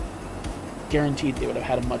 guaranteed they would have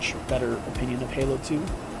had a much better opinion of Halo 2. They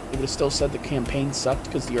would have still said the campaign sucked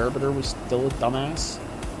because the Arbiter was still a dumbass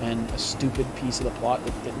and a stupid piece of the plot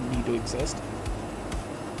that didn't need to exist.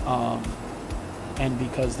 And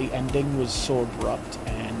because the ending was so abrupt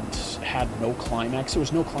and had no climax. There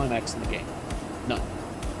was no climax in the game. None.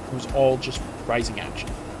 It was all just rising action.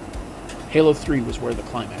 Halo 3 was where the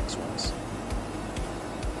climax was.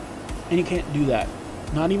 And you can't do that.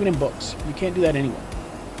 Not even in books. You can't do that anywhere.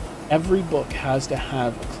 Every book has to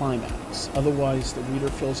have a climax. Otherwise, the reader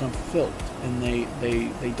feels unfulfilled, and they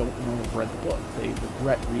don't want to have read the book. They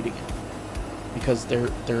regret reading it. Because there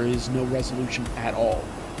is no resolution at all.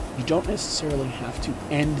 You don't necessarily have to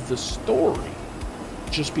end the story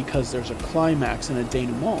just because there's a climax and a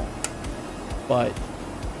denouement. But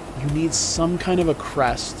you need some kind of a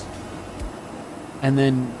crest and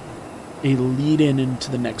then a lead-in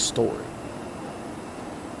into the next story.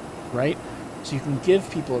 Right? So you can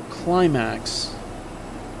give people a climax,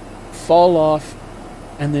 fall off,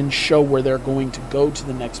 and then show where they're going to go to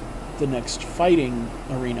the next fighting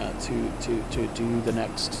arena to do the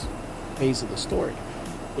next phase of the story.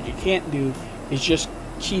 What you can't do is just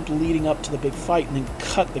keep leading up to the big fight and then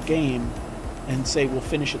cut the game and say, we'll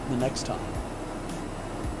finish it the next time.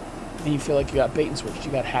 And you feel like you got bait and switched.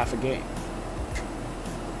 You got half a game.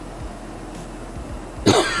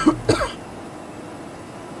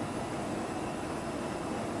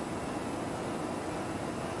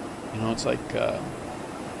 You know, it's like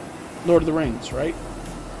Lord of the Rings, right?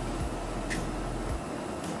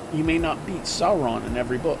 You may not beat Sauron in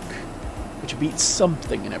every book, but you beat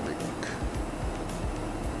something in every book.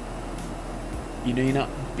 You may not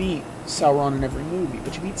beat Sauron in every movie,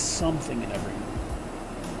 but you beat something in every movie.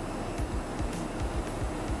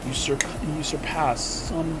 You surpass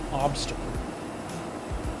some obstacle.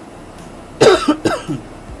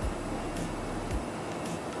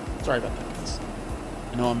 Sorry about that, guys.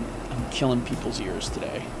 I know I'm killing people's ears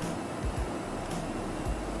today.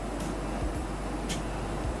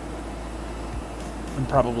 I'm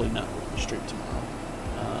probably not going to stream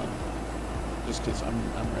tomorrow. Just because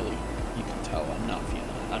I'm really, you can tell I'm not feeling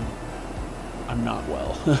it. I'm not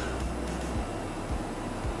well.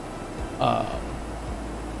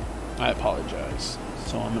 I apologize.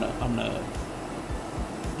 So I'm gonna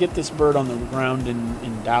get this bird on the ground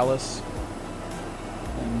in Dallas,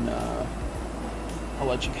 and I'll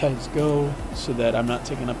let you guys go so that I'm not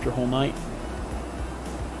taking up your whole night.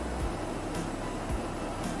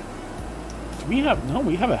 We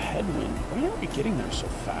have a headwind. Why are we getting there so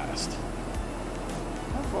fast?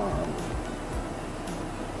 How far are we?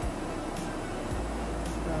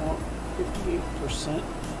 About 58%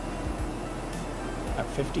 at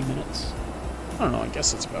 50 minutes. I don't know, I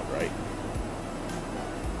guess that's about right.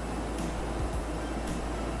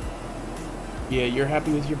 Yeah, you're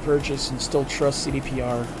happy with your purchase and still trust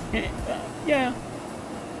CDPR. Yeah.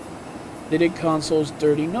 They did consoles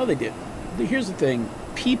dirty. No, they didn't. Here's the thing.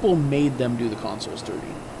 People made them do the consoles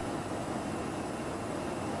dirty.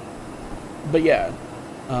 But yeah.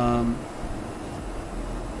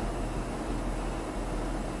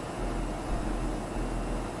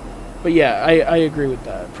 But yeah, I agree with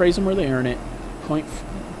that. Praise them where they earn it. Point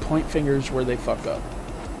fingers where they fuck up.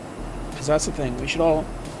 Because that's the thing. We should all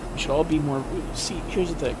be more... See,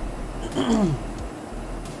 here's the thing.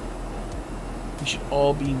 We should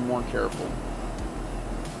all be more careful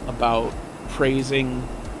about praising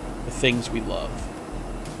the things we love.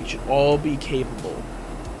 We should all be capable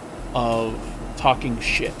of talking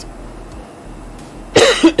shit.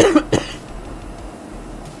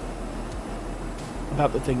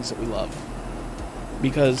 about the things that we love,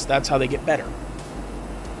 because that's how they get better.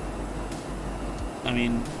 I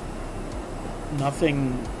mean,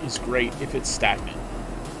 nothing is great if it's stagnant.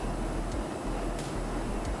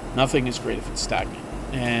 Nothing is great if it's stagnant.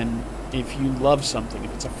 And if you love something,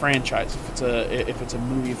 if it's a franchise, if it's a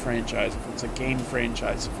movie franchise, if it's a game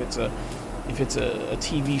franchise, if it's a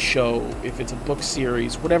TV show, if it's a book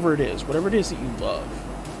series, whatever it is that you love,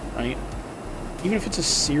 right? Even if it's a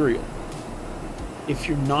cereal, if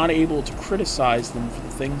you're not able to criticize them for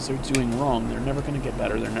the things they're doing wrong, they're never going to get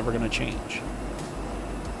better. They're never going to change.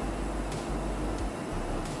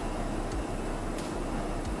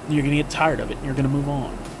 You're going to get tired of it, and you're going to move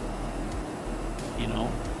on. You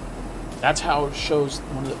know, that's how shows.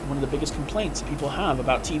 One of the biggest complaints that people have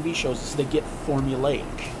about TV shows is they get formulaic,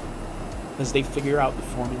 because they figure out the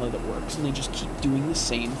formula that works, and they just keep doing the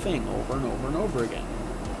same thing over and over and over again,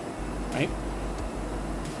 right?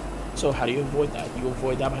 So how do you avoid that? You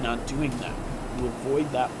avoid that by not doing that. You avoid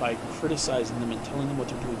that by criticizing them and telling them what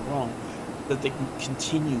they're doing wrong, that they can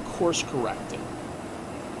continue course correcting.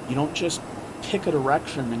 You don't just pick a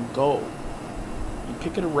direction and go. You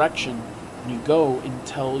pick a direction and you go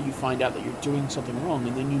until you find out that you're doing something wrong,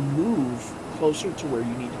 and then you move closer to where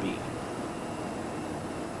you need to be.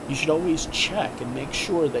 You should always check and make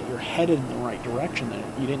sure that you're headed in the right direction, that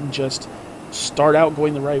you didn't just start out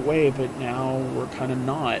going the right way, but now we're kind of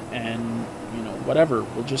not, and, you know, whatever,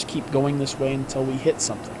 we'll just keep going this way until we hit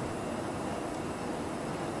something.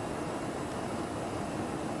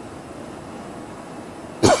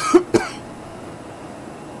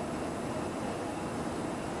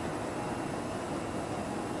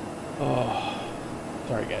 Oh,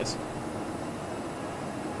 sorry guys.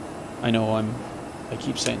 I know I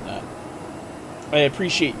keep saying that. I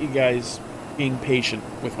appreciate you guys being patient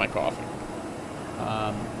with my coughing.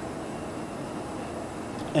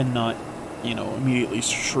 And not, you know, immediately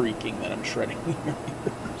shrieking that I'm shredding your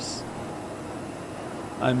ears.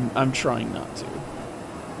 I'm trying not to.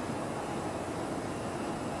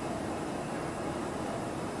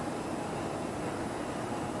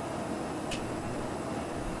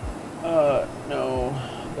 No,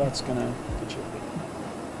 that's gonna get you.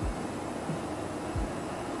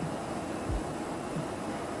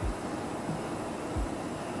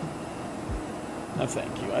 No,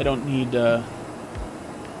 thank you. I don't need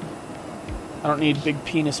big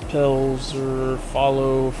penis pills or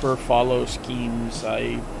follow schemes.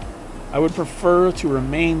 I would prefer to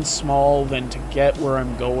remain small than to get where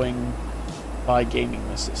I'm going by gaming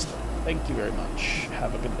the system. Thank you very much.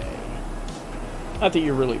 Have a good day. Not that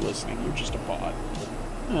you're really listening, you're just a bot.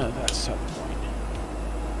 That's the point.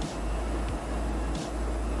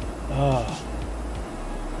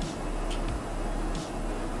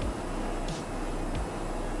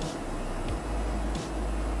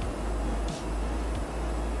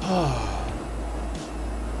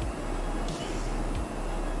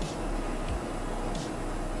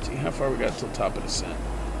 See how far we got till top of descent.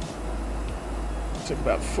 Took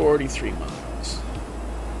about 43 miles.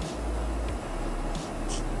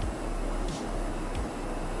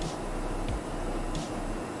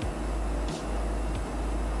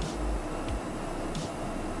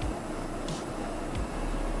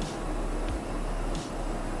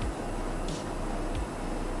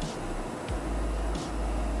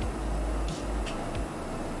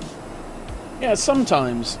 Yeah,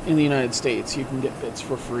 sometimes in the United States you can get bits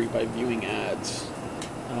for free by viewing ads.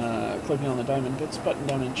 Clicking on the diamond bits button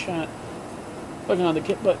down in chat, clicking on the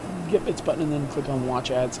get bits button, and then click on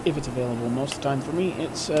watch ads if it's available. Most of the time for me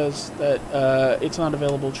it says that it's not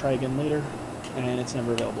available, try again later, and it's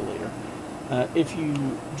never available later. If you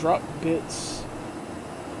drop bits,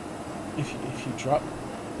 if you drop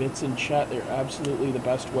bits in chat, they're absolutely the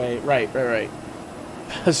best way. Right.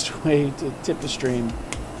 Best way to tip the stream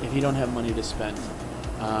if you don't have money to spend.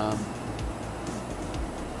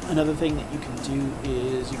 Another thing that you can do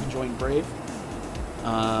is you can join Brave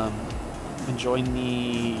and join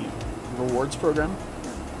the rewards program.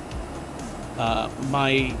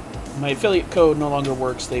 My affiliate code no longer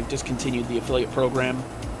works. They've discontinued the affiliate program.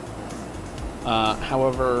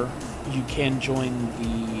 However, you can join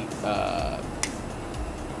the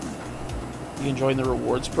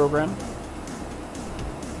rewards program,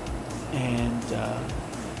 and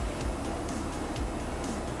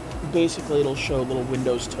basically it'll show little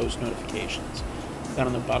Windows Toast notifications down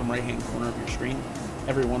in the bottom right hand corner of your screen.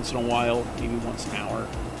 Every once in a while, maybe once an hour,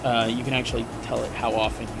 you can actually tell it how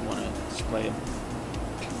often you want to display them.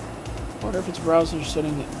 I wonder if it's a browser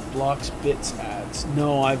setting that blocks bits ads.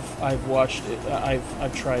 No, I've watched it.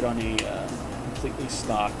 I've tried on a completely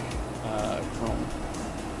stock Chrome.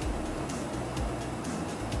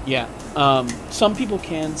 Yeah. Some people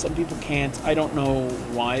can, some people can't. I don't know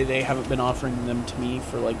why they haven't been offering them to me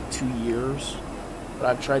for like 2 years. But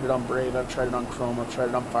I've tried it on Brave, I've tried it on Chrome, I've tried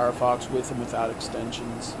it on Firefox with and without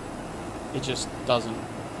extensions. It just doesn't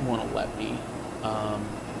want to let me.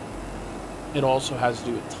 It also has to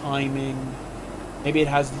do with timing. Maybe it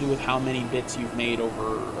has to do with how many bits you've made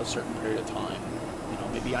over a certain period of time. You know,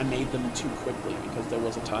 maybe I made them too quickly because there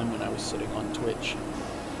was a time when I was sitting on Twitch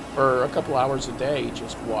for a couple hours a day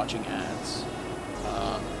just watching ads,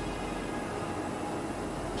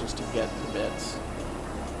 just to get the bits.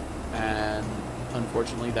 And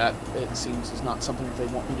unfortunately, that, it seems, is not something that they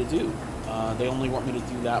want me to do. They only want me to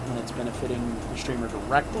do that when it's benefiting the streamer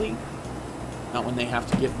directly, not when they have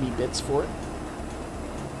to give me bits for it.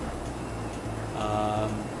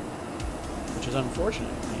 Which is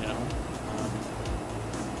unfortunate, you know,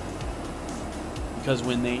 because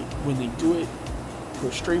when they do it to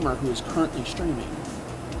a streamer who is currently streaming,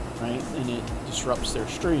 right, and it disrupts their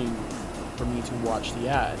stream for me to watch the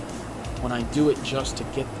ad. When I do it just to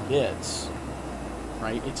get the bits,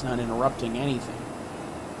 right, it's not interrupting anything,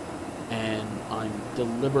 and I'm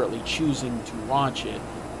deliberately choosing to watch it,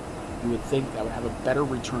 you would think that would have a better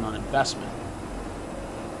return on investment.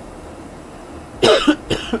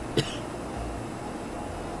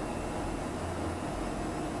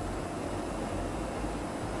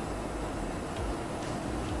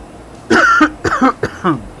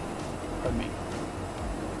 Pardon me.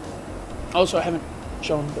 Also, I haven't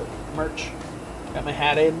shown the merch. Got my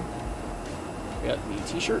hat in. Got the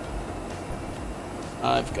t-shirt.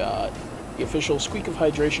 I've got the official Squeak of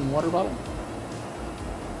Hydration water bottle.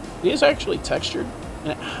 It is actually textured,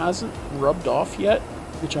 and it hasn't rubbed off yet,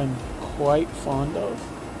 which I'm quite fond of.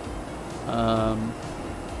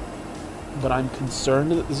 But I'm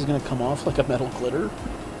concerned that this is going to come off like a metal glitter.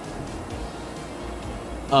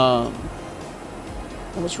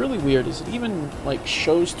 And what's really weird is it even like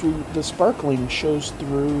shows through, the sparkling shows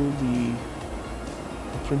through the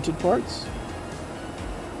printed parts.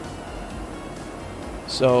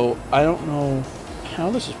 So I don't know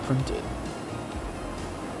how this is printed,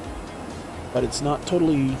 but it's not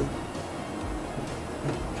totally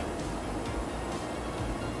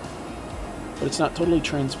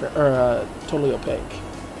transparent or totally opaque.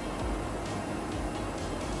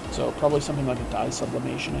 So probably something like a dye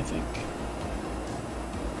sublimation, I think.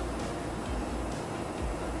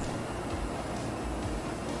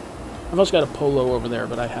 I've also got a polo over there,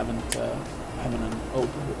 but I haven't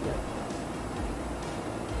opened it yet.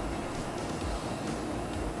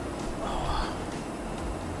 Oh.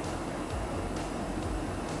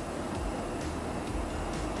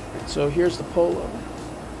 So here's the polo.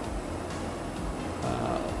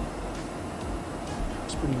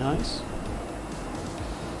 It's pretty nice.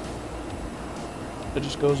 It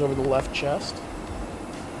just goes over the left chest.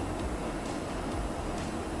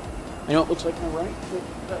 I know it looks like my right, but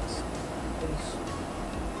that's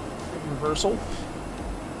reversal.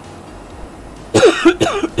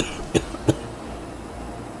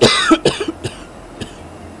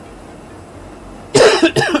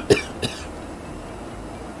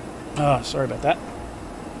 Sorry about that.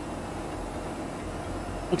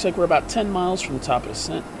 Looks like we're about 10 miles from the top of the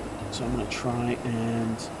descent, so I'm going to try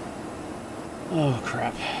and... Oh,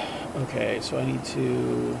 crap. Okay, so I need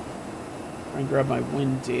to try and grab my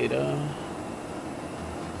wind data.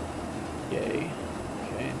 Yay.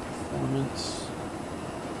 Okay, performance.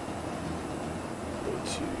 Go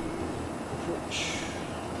to approach.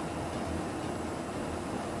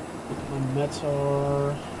 Look at my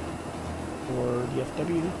METAR for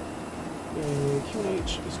DFW. Okay,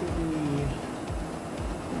 QNH is going to be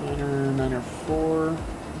 904.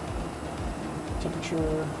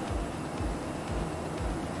 Temperature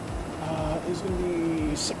is going to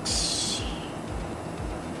be 6.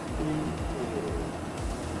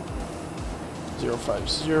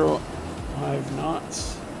 050, 5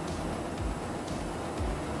 knots.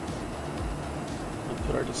 We'll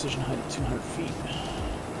put our decision height at 200 feet.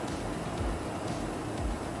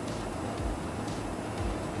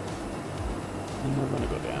 And we're going to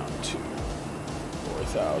go down to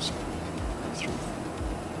 4,000 through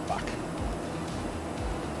Bach.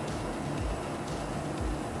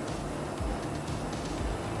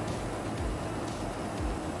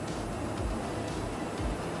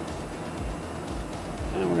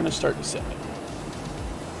 And we're going to start descending.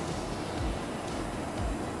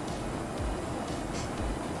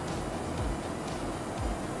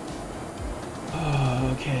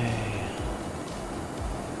 Okay.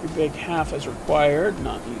 Your big half as required,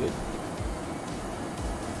 not needed.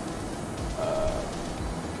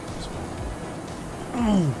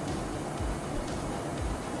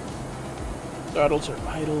 Throttles are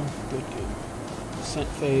idle. Good, good. Descent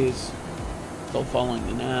phase. Still following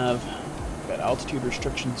the nav. Got altitude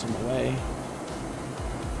restrictions in the way.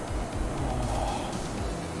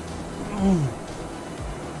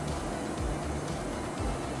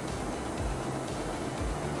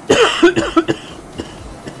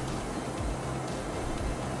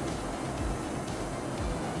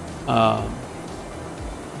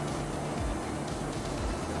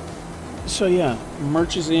 So yeah,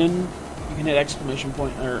 merch is in. You can hit exclamation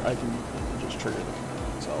point, or I can just trigger the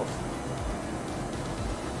command itself.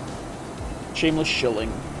 Shameless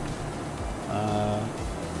shilling. I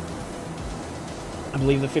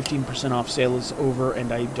believe the 15% off sale is over,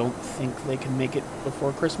 and I don't think they can make it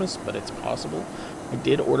before Christmas, but it's possible. I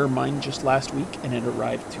did order mine just last week, and it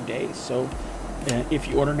arrived today, so if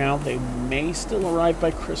you order now, they may still arrive by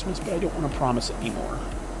Christmas, but I don't want to promise it anymore.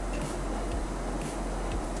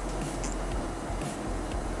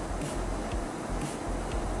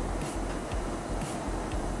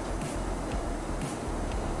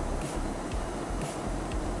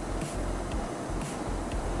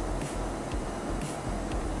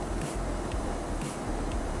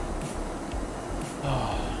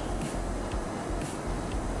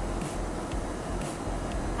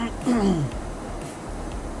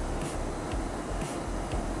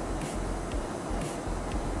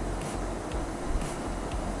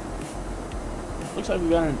 Looks like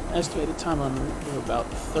we've got an estimated time on route of about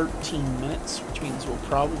 13 minutes, which means we'll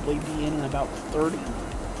probably be in about 30.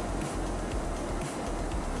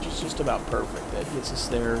 Which is just about perfect. That gets us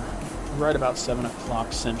there right about 7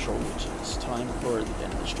 o'clock Central, which is time for the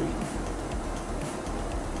end of the street.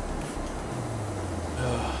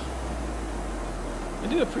 I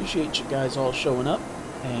do appreciate you guys all showing up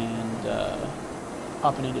and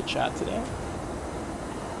hopping into chat today.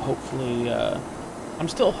 Hopefully, I'm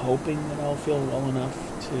still hoping that I'll feel well enough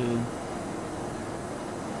to,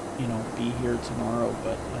 you know, be here tomorrow,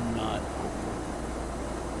 but I'm not hopeful.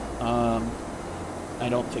 I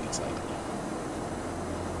don't think it's likely.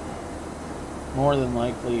 More than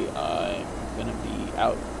likely, I'm gonna be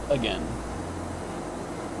out again.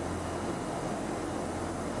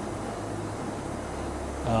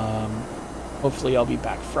 Hopefully I'll be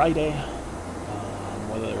back Friday,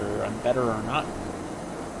 whether I'm better or not.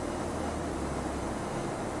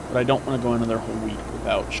 But I don't want to go another whole week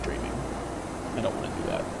without streaming. I don't want to do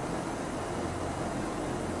that.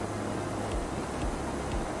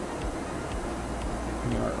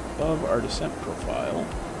 We are above our descent profile. A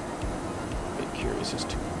bit curious as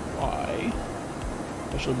to why.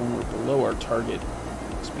 Especially when we're below our target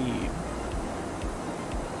speed.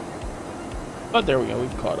 But there we go,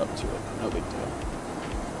 we've caught up to it. No big deal.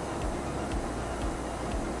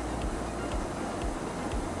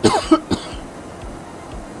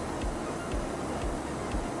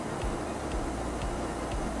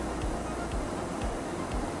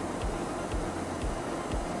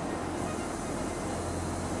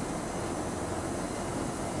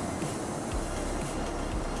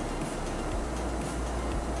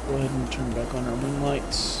 Go ahead and turn back on our wing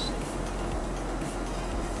lights.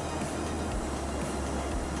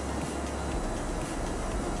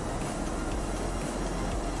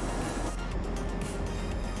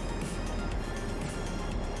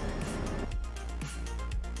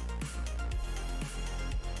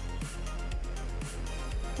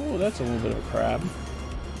 Oh, that's a little bit of a crab.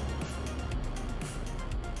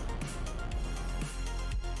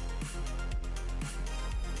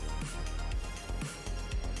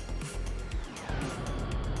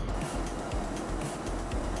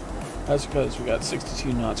 That's because we got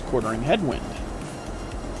 62 knots quartering headwind.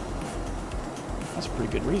 That's a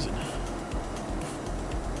pretty good reason.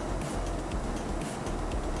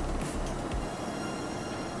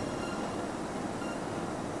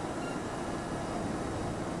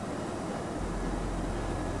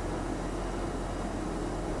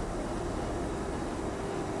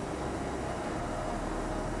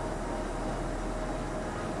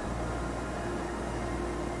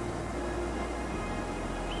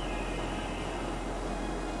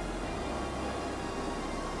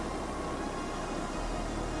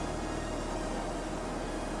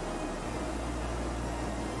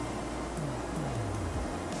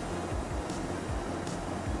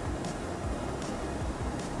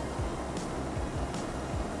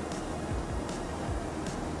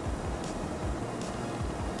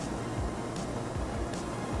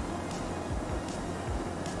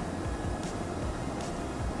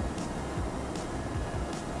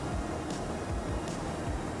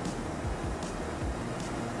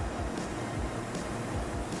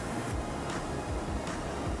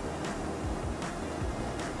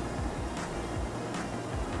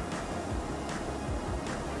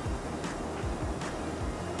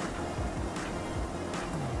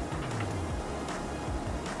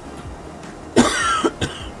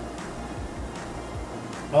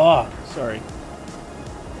 Ah, sorry.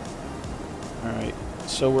 Alright,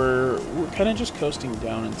 so we're kind of just coasting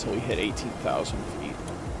down until we hit 18,000 feet.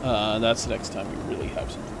 That's the next time we really have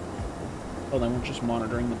something. Well, then we're just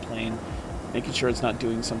monitoring the plane, making sure it's not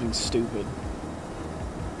doing something stupid.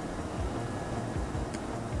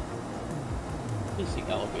 What is the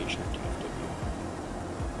elevation of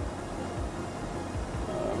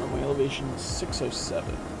DFW? Runway elevation is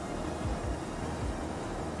 607.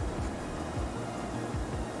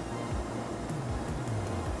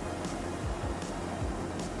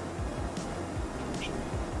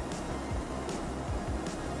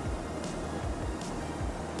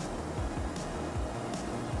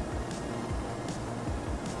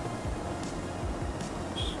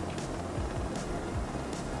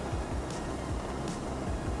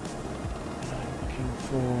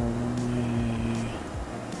 For runway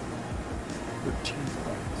 13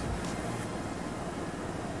 right.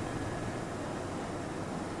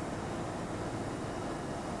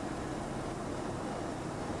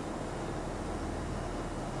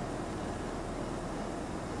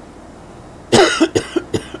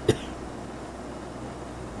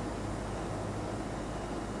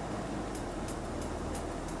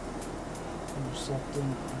 Intercepting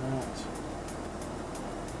that.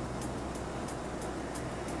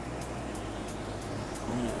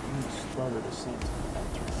 Started descent.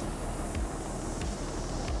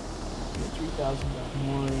 3,000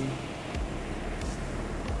 more.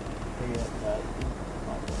 Forget that.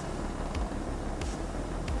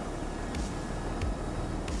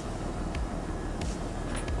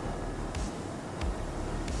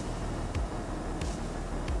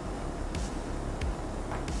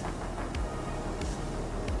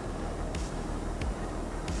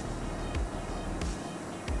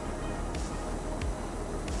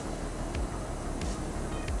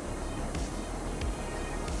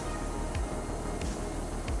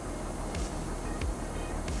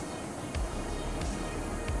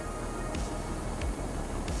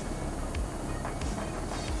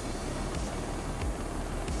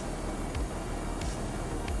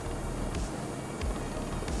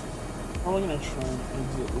 Probably gonna try and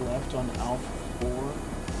exit left on Alpha 4.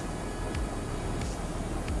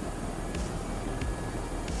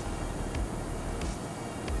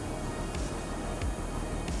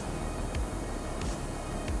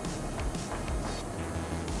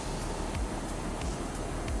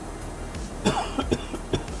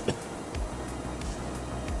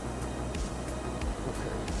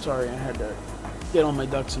 Okay, sorry, I had to get all my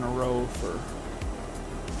ducks in a row for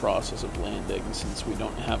process of landing since we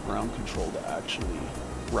don't have ground control to actually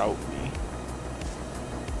route me.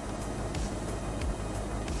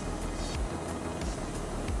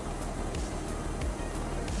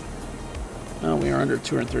 Now we are under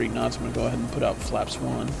 230 knots. I'm going to go ahead and put out flaps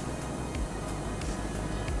 1.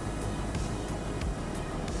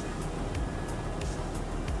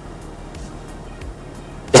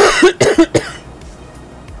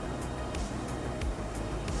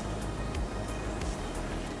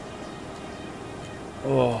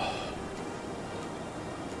 Oh.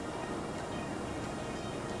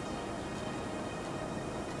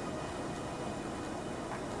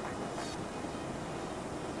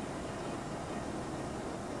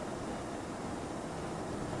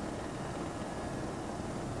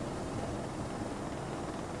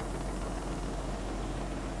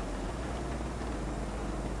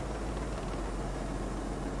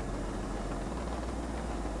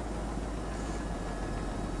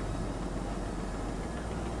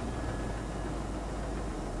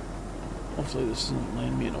 Hopefully this doesn't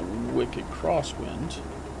land me in a wicked crosswind.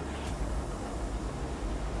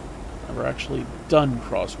 Never actually done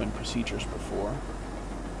crosswind procedures before.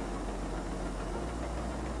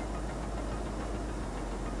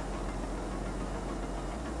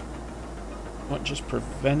 What, just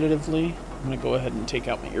preventatively? I'm gonna go ahead and take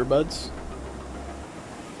out my earbuds.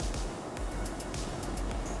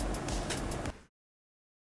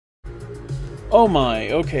 Oh my,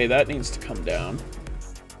 okay, that needs to come down.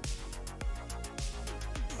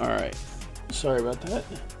 Alright, sorry about that.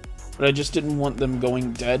 But I just didn't want them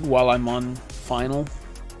going dead while I'm on final.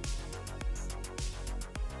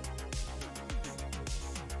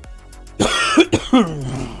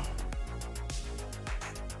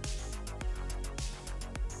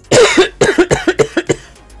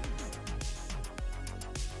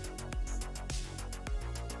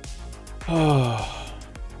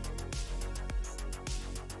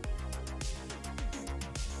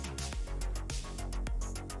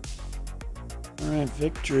 Alright,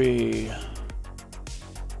 victory.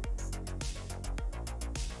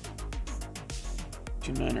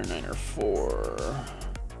 Two 9er 4.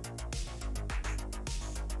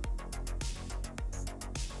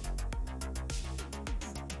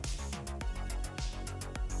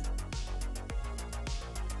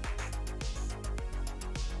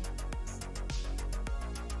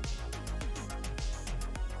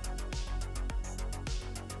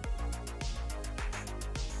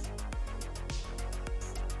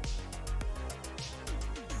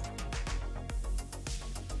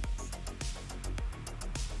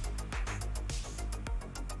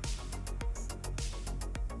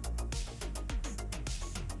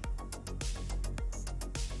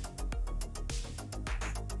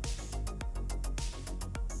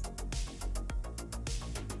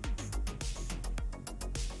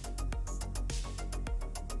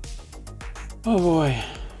 Oh boy.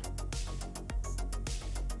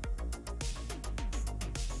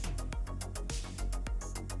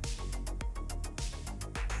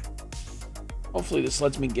 Hopefully this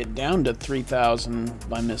lets me get down to 3,000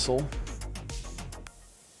 by missile.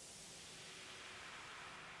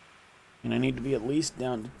 And I need to be at least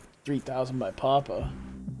down to 3,000 by Papa.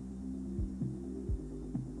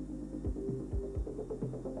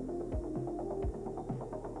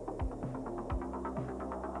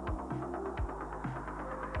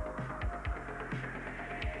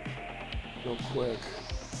 Real quick.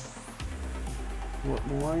 What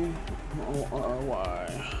more?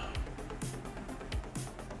 O-R-Y.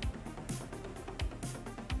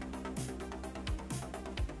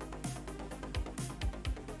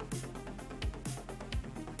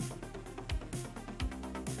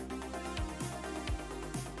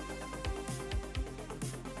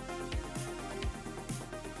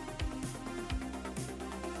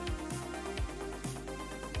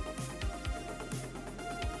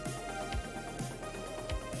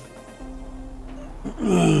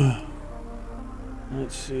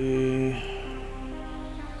 Let's see.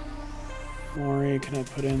 Maury, can I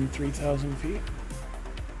put in 3,000 feet?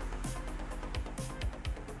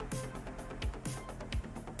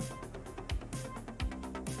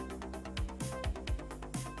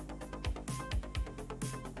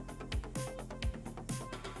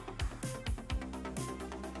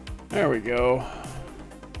 There we go.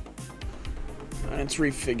 It's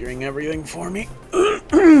refiguring everything for me.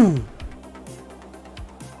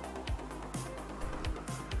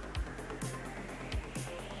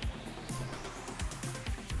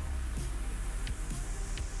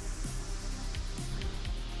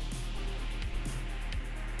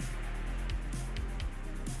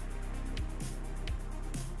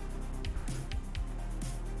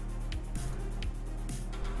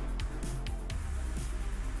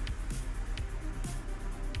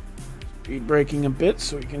 Speed braking a bit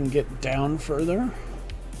so we can get down further.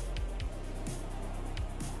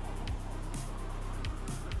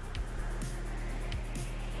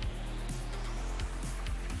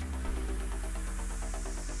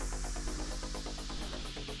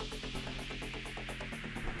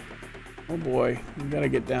 Oh boy, we gotta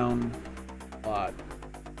get down a lot.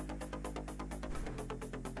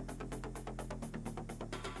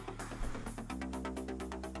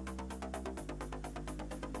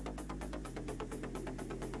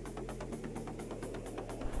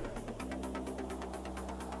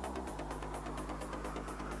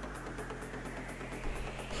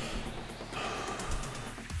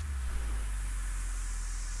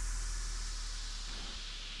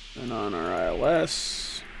 And on our ILS.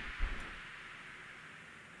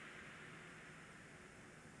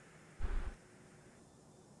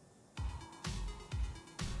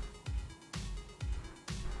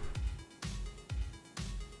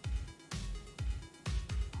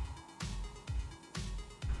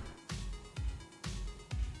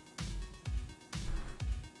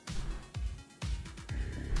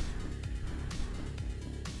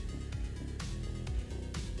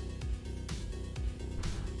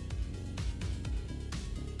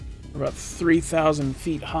 We're about 3,000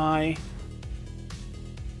 feet high.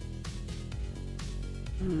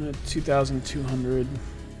 2,200.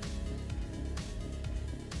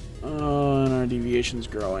 Oh, and our deviation's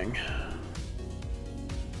growing.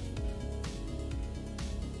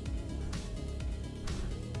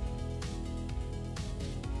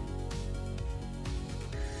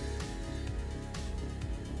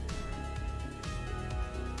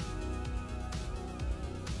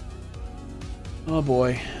 Oh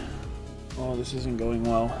boy. Oh, this isn't going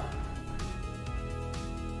well.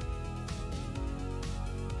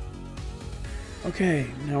 Okay,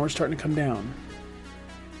 now we're starting to come down.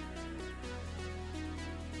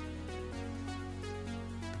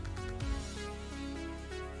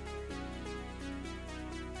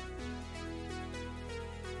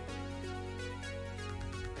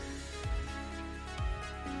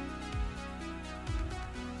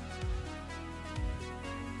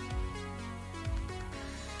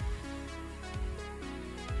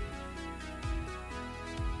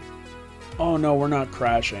 Oh no, we're not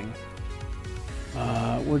crashing.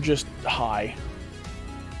 We're just high.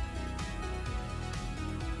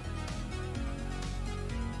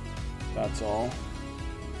 That's all.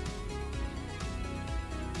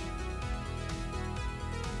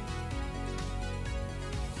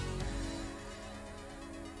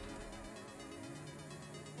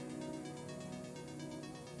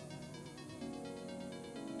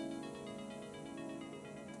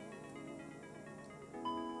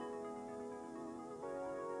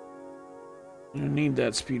 I need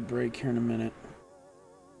that speed brake here in a minute.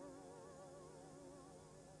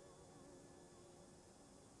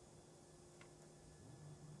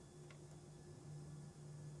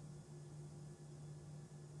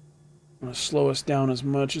 to slow us down as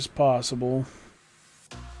much as possible.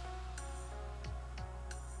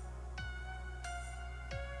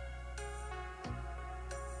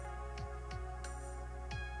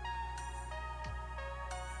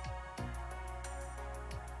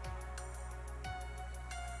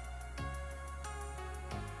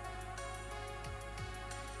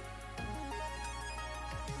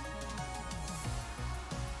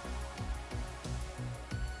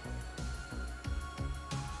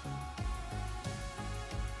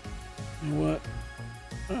 You know what?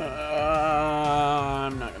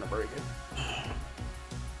 I'm not gonna break it.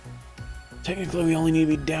 Technically, we only need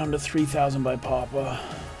to be down to 3,000 by Papa.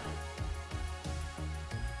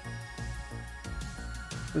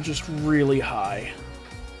 We're just really high.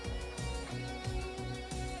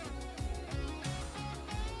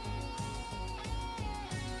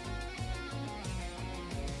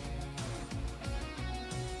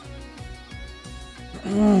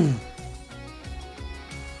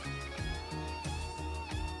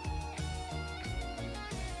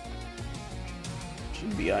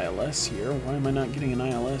 Should be ILS here. Why am I not getting an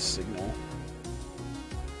ILS signal?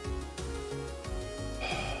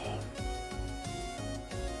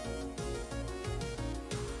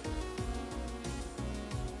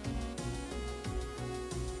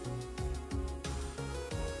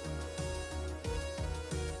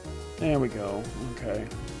 There we go. Okay.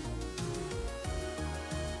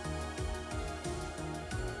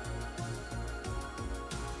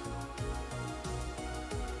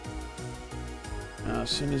 Now, as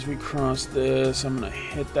soon as we cross this, I'm gonna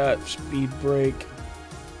hit that speed brake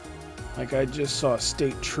like I just saw a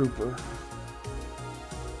state trooper.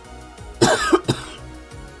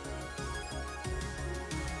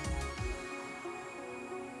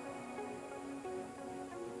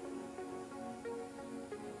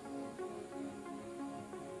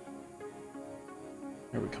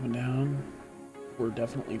 Are we coming down? We're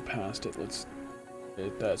definitely past it. Let's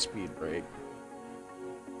hit that speed brake.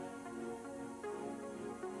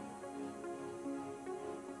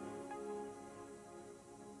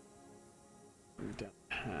 We're down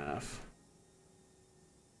half.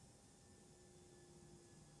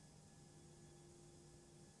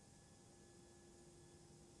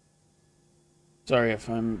 Sorry if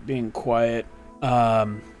I'm being quiet.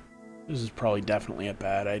 This is probably definitely a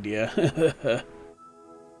bad idea.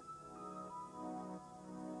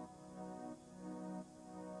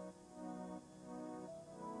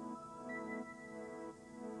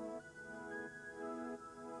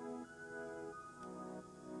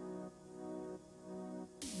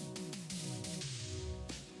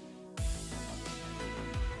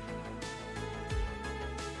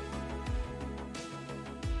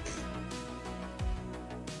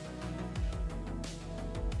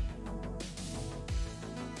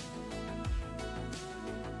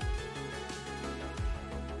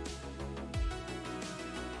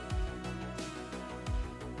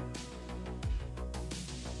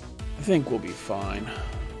 I think we'll be fine.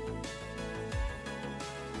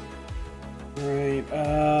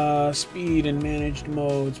 Alright, speed in managed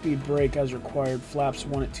mode. Speed brake as required. Flaps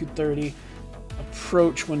 1 at 230.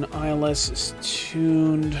 Approach when ILS is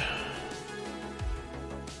tuned.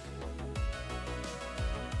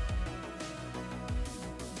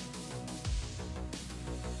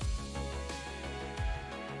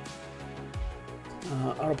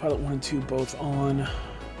 Autopilot 1 and 2 both on.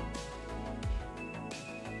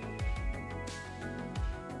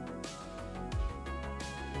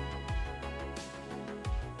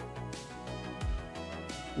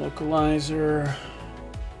 Localizer.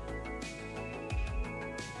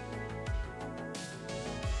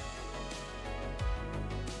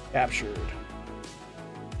 Captured.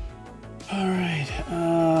 Alright,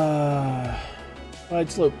 wide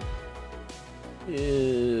slope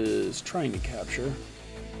is trying to capture.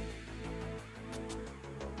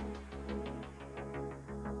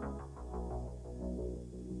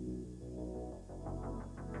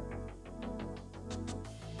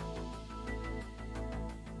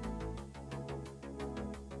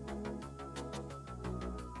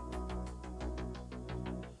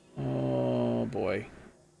 Oh boy.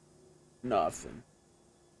 Nothing.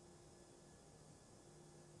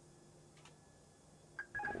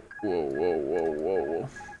 Whoa, whoa, whoa, whoa, whoa.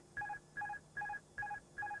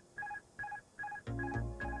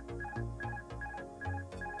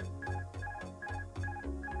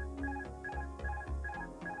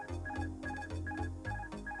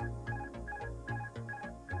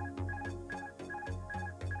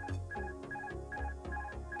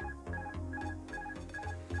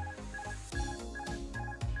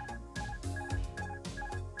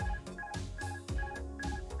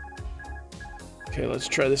 Okay, let's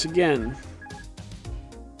try this again.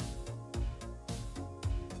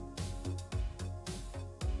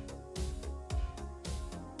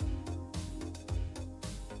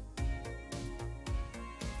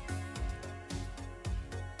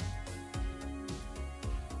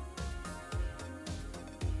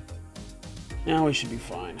 Now we should be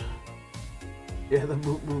fine. Yeah, the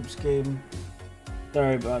boop boops came.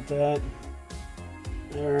 Sorry about that.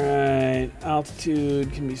 Alright,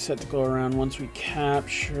 altitude can be set to go around once we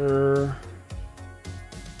capture.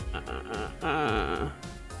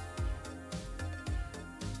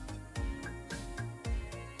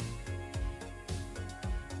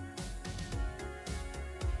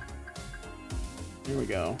 Here we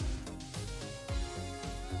go.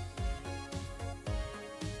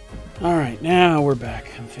 Alright, now we're back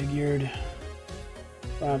configured.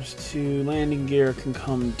 Flaps to landing gear can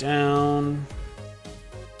come down.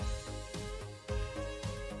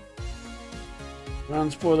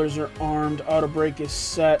 Ground spoilers are armed. Auto brake is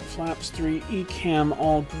set. Flaps 3 ECAM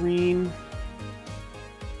all green.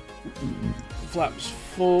 Flaps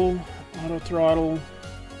full. Auto throttle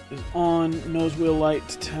is on. Nose wheel light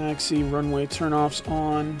to taxi. Runway turnoffs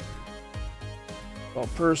on. Ball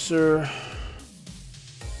purser.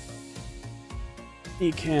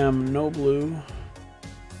 ECAM no blue.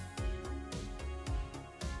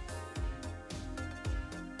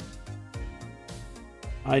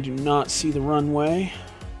 I do not see the runway.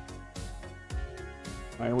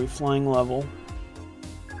 Why are we flying level?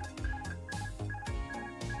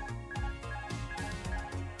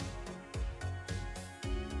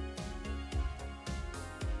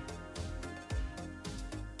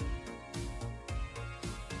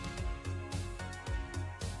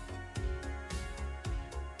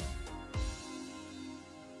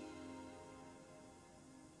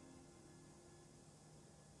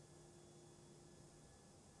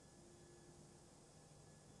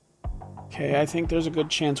 Okay, I think there's a good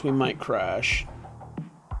chance we might crash.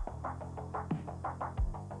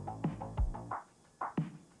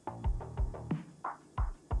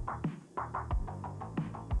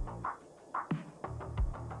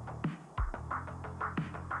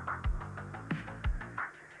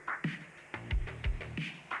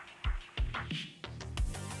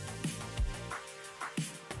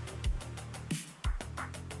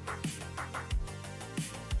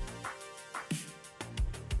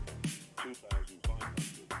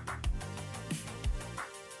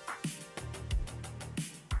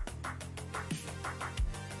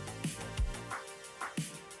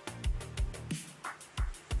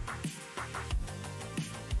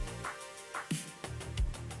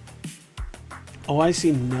 Oh, I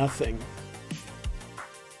see nothing.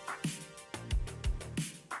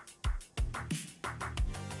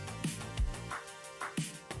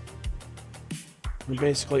 We're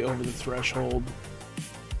basically over the threshold.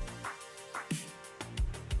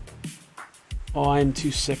 Oh, I'm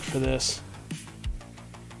too sick for this.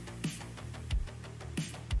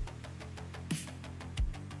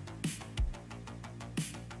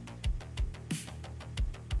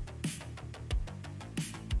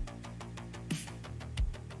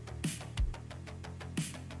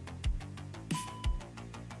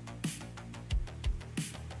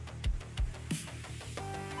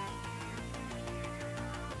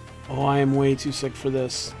 Oh, I am way too sick for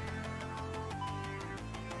this.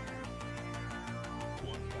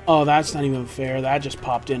 Oh, that's not even fair. That just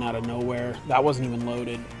popped in out of nowhere. That wasn't even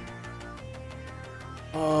loaded.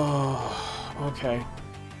 Oh, okay.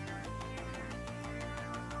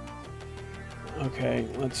 Okay,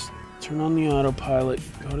 let's turn on the autopilot.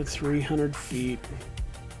 Go to 300 feet.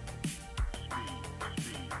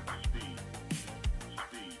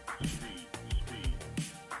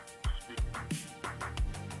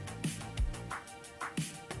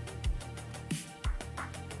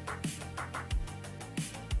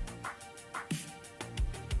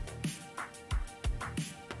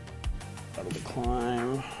 Out of the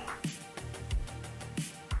climb.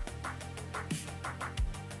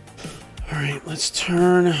 All right, let's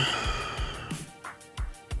turn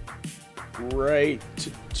right to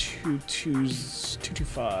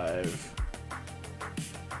 225.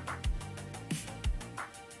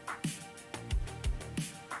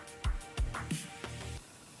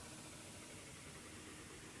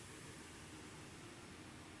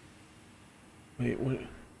 Wait, what?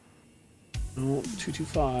 No,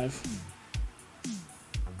 225.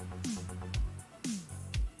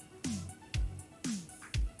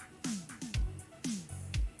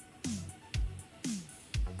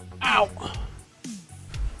 Ow!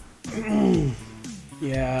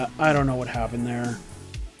 Yeah, I don't know what happened there.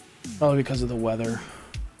 Probably because of the weather.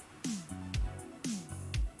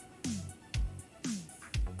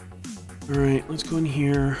 Alright, let's go in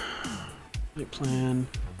here. Flight plan.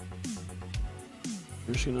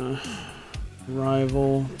 We're just gonna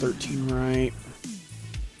arrival 13 right.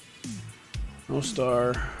 No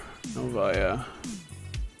star. No via.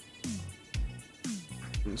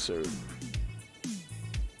 Insert.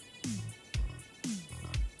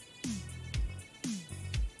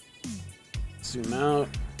 Zoom out.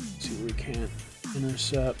 See what we can't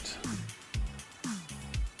intercept.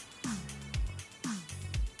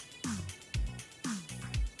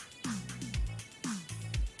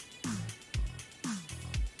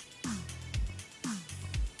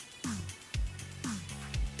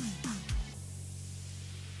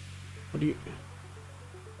 What do you...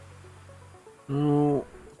 No,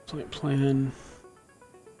 flight plan.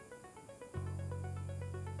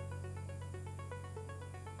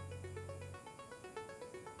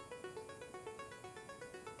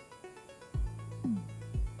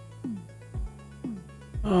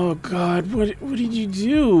 Oh God, what did you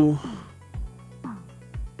do?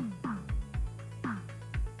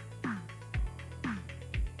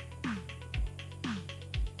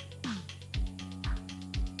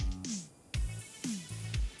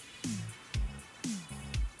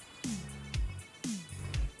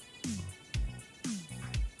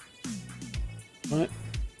 What?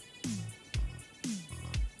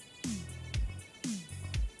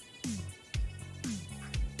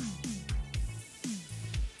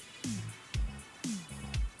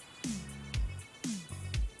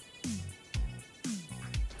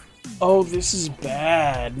 Oh, this is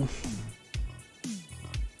bad.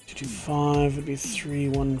 225 would be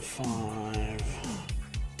 315.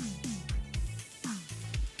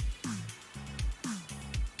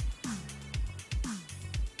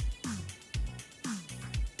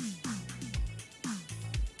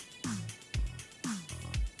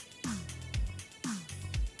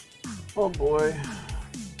 Oh boy.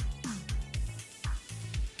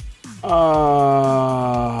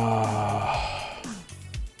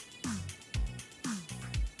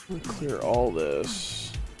 Clear all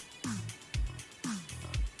this.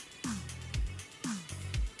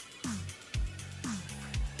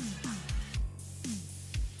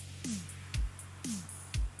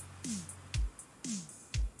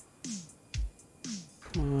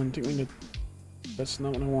 Come on, take me to... That's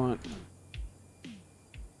not what I want.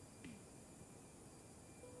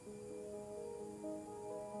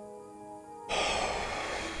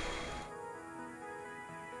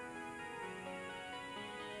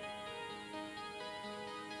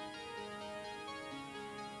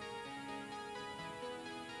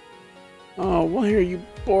 Oh, why are you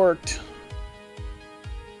borked?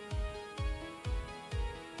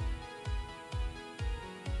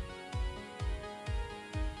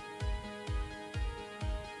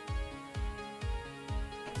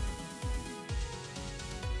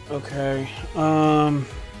 Okay,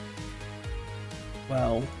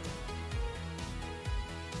 well.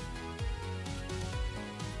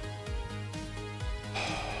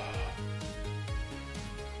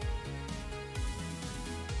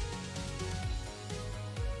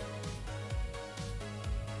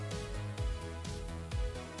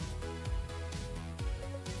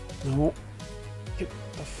 No. Get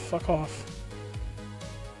the fuck off.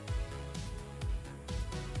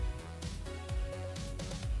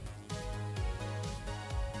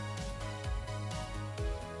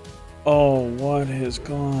 Oh, what has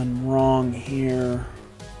gone wrong here?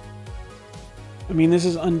 I mean, this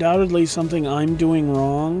is undoubtedly something I'm doing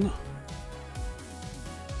wrong.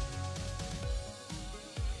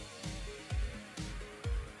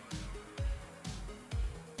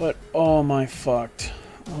 But, oh my fucked.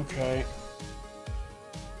 Okay.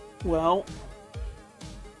 Well.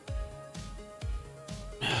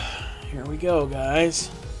 Here we go, guys.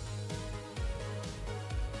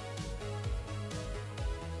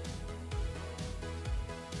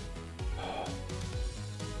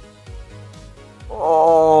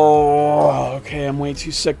 Oh, okay, I'm way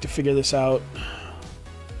too sick to figure this out.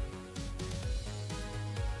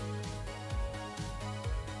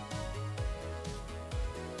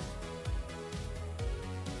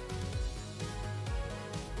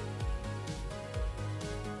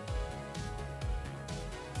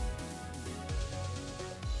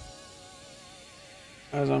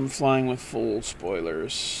 As I'm flying with full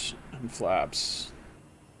spoilers and flaps.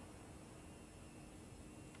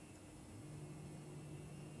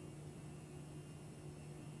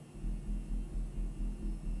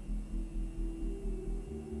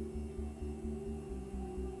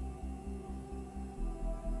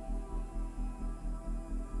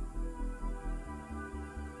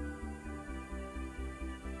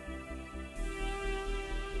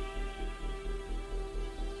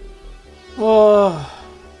 Oh.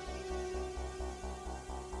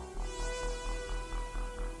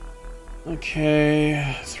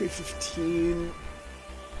 Okay, 315.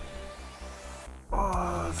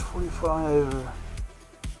 Oh, it's 45.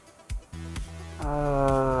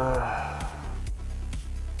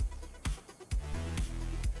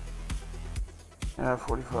 Yeah,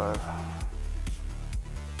 45.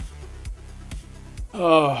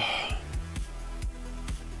 Oh.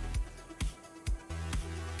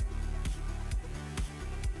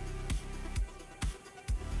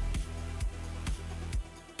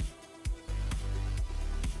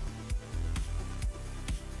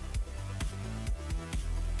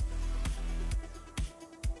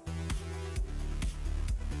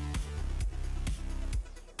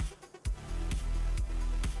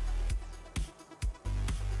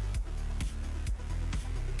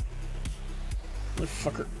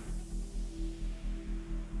 Motherfucker.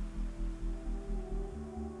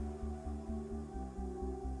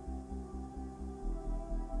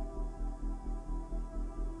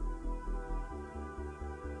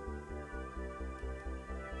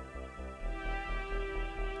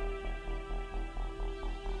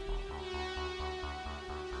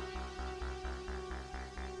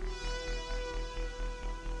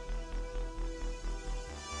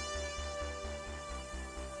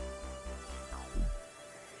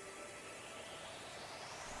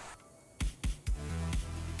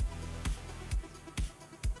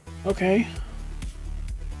 Okay.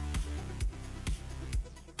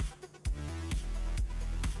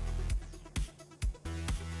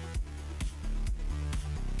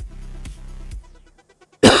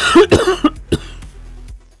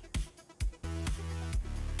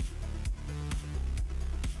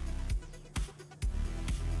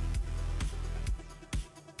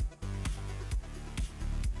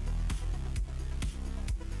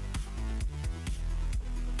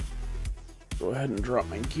 Go ahead and drop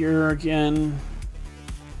my gear again.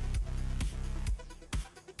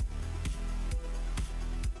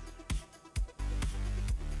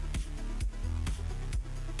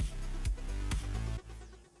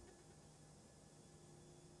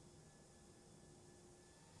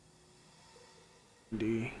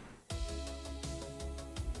 D.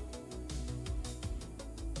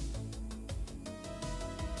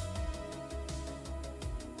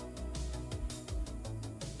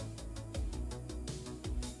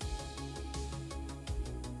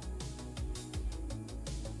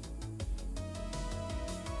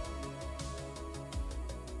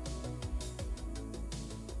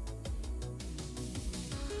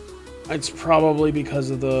 It's probably because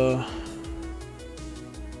of the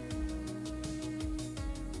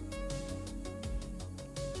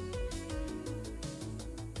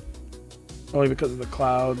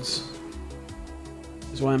clouds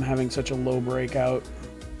is why I'm having such a low breakout.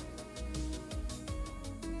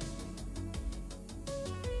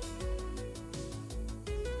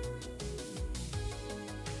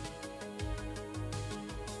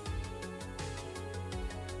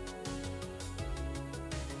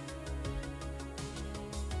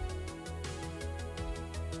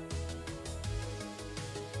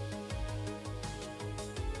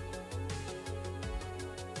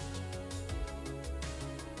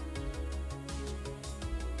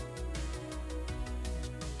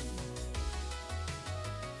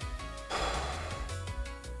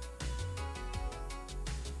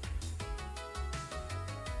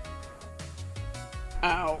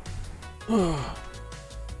 Ow.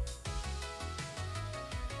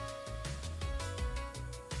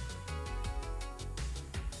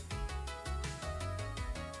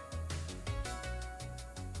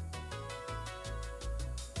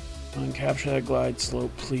 Capture that glide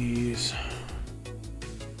slope, please.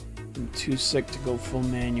 I'm too sick to go full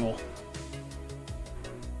manual.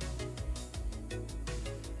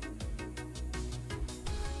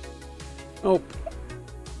 Nope.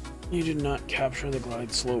 You did not capture the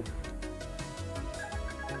glide slope.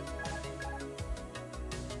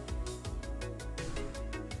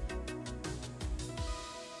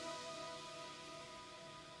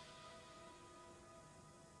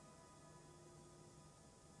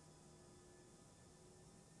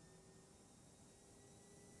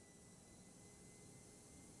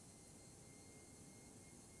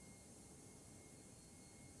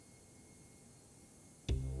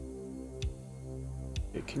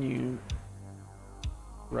 Can you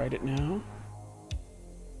write it now?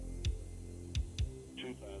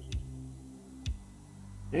 2,000.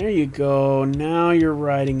 There you go. Now you're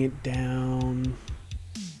writing it down.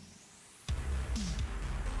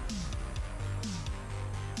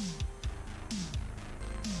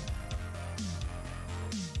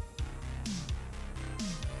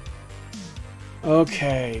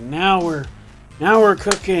 Okay, now we're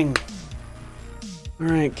cooking. All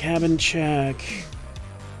right, cabin check.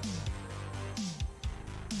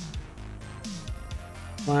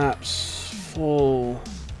 Flaps full.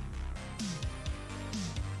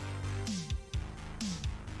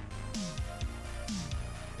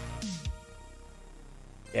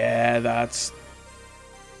 Yeah, that's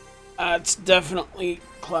definitely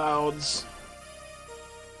clouds.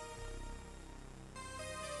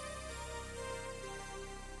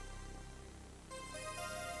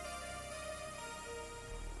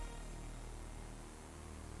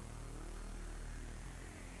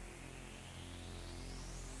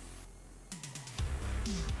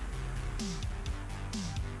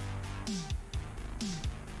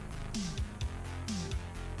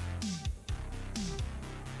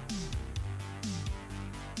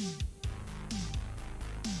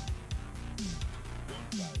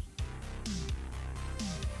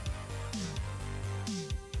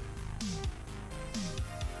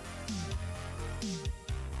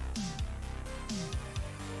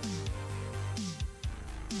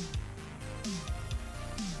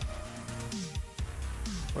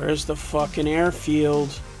 Where's the fucking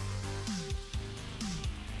airfield?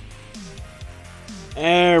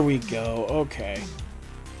 There we go. Okay.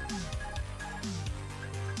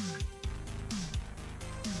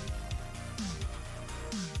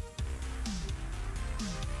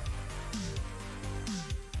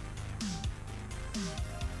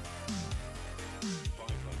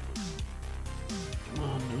 Come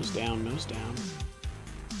on, nose down, nose down.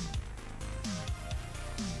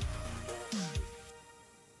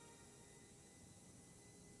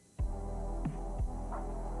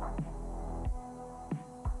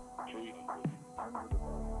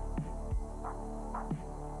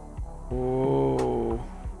 Whoa.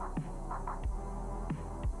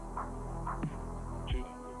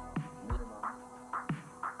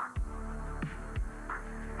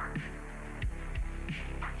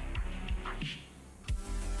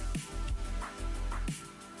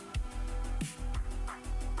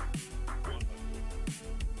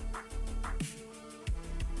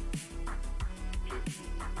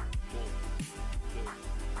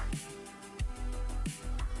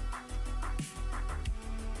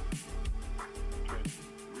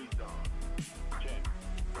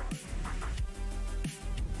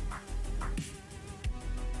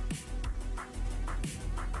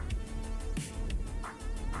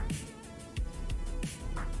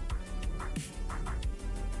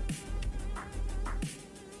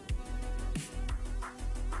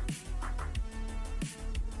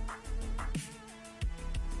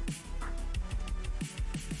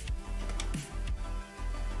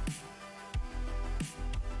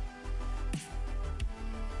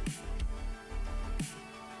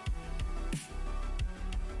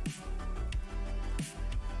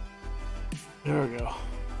 There we go.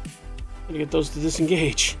 Gotta get those to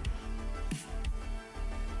disengage.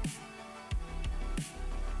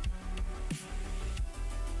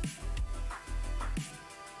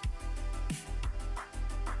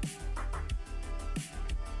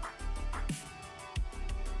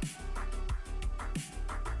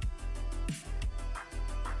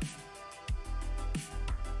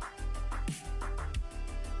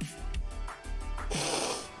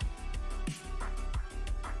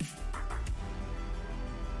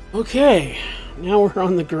 Okay, now we're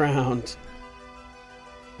on the ground.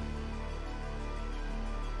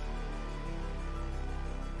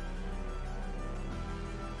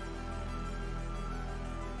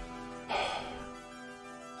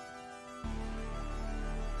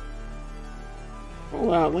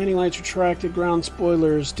 Roll out. Landing lights retracted. Ground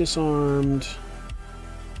spoilers disarmed.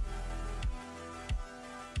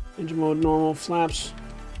 Engine mode normal. Flaps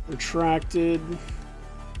retracted.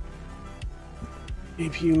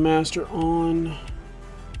 APU master on.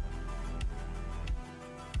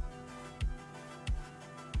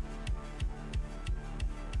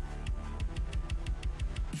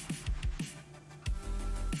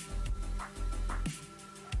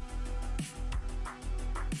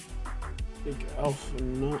 Big Alpha,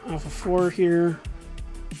 not Alpha 4 here.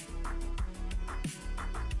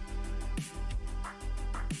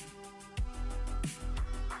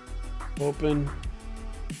 Open.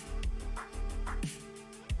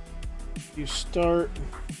 You start.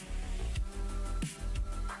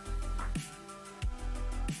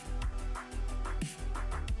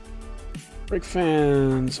 Brake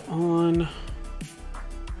fans on.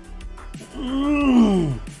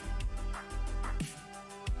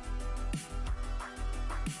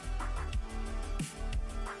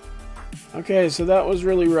 Okay, so that was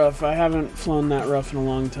really rough. I haven't flown that rough in a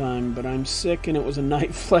long time, but I'm sick and it was a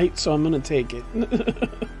night flight, so I'm gonna take it.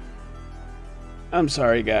 I'm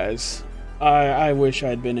sorry, guys. I wish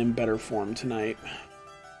I'd been in better form tonight.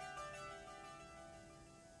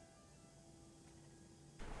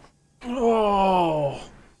 Oh,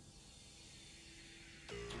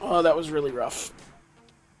 that was really rough.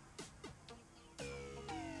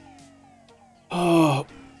 Oh.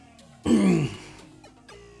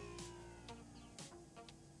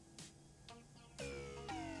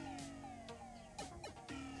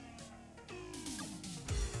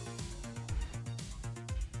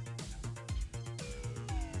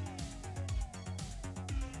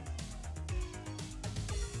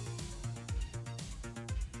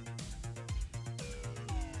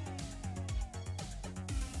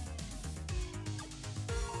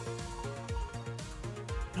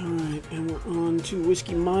 Alright, and we're on to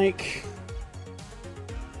Whiskey Mike.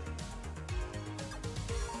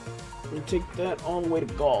 We'll take that all the way to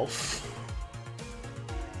golf.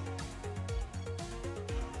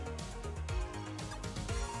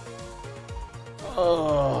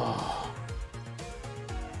 Oh.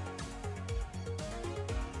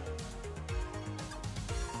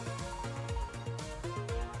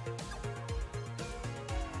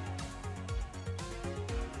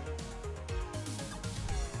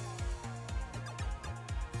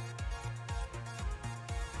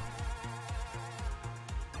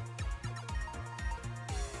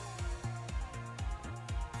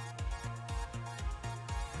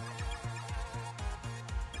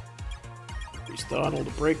 Throttle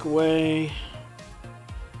to breakaway.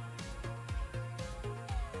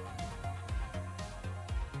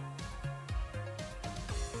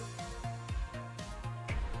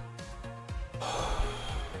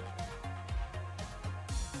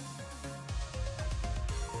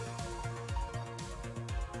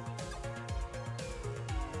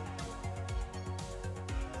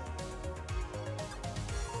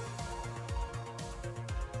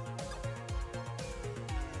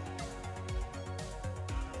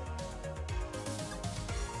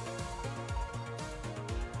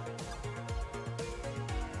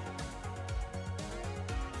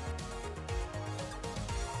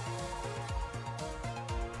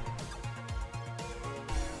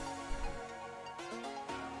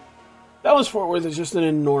 Dallas Fort Worth is just an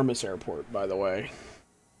enormous airport, by the way.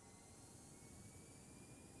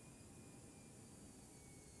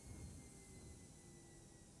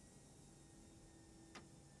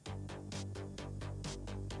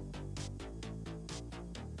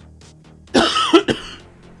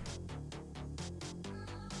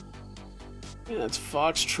 Yeah, that's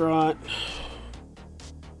Foxtrot.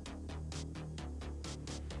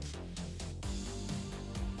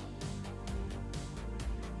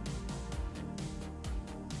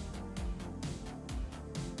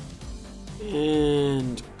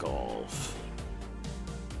 And golf.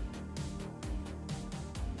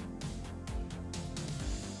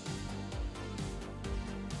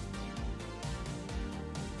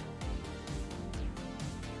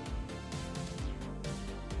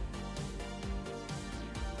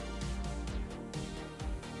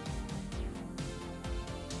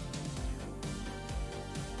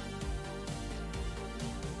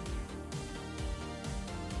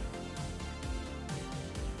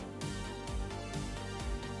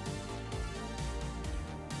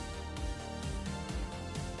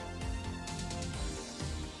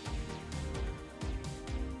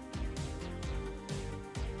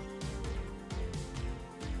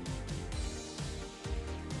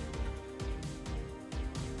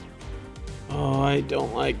 Oh, I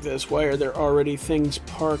don't like this. Why are there already things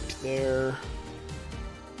parked there?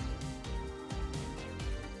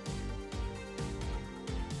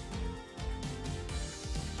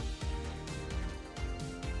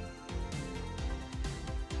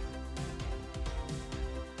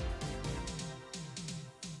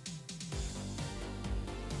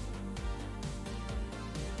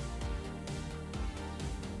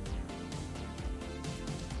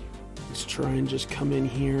 Let's try and just come in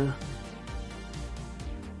here.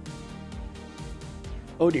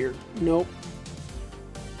 Oh dear. Nope.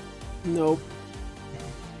 Nope.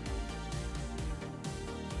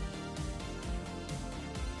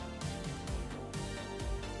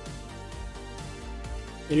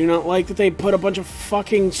 I do not like that they put a bunch of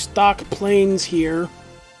fucking stock planes here.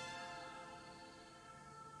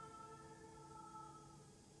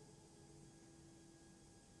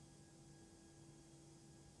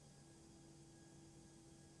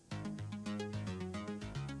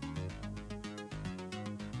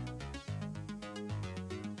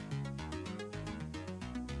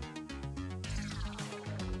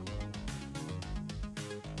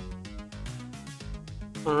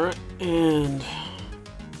 Alright, and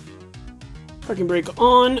parking brake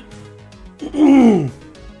on.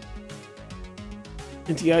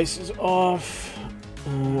 Anti-ice is off.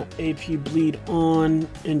 AP bleed on.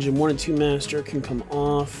 Engine 1 and 2 master can come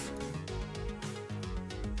off.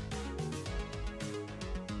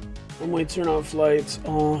 One-way turn-off lights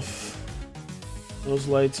off. Those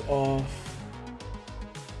lights off.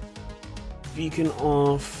 Beacon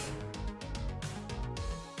off.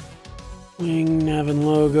 Wing, nav, and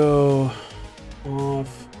logo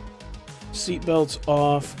off. Seatbelts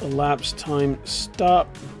off. Elapsed time stop.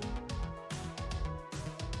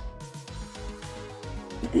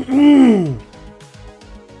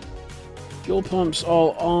 Fuel pumps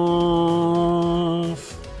all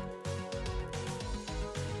off.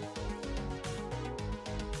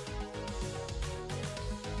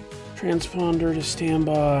 Transponder to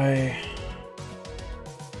standby.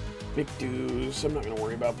 McDo's. I'm not going to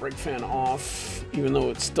worry about brake fan off, even though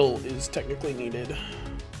it still is technically needed.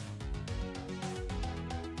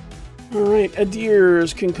 Alright,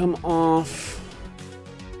 ADIRs can come off.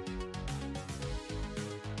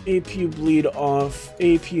 APU bleed off.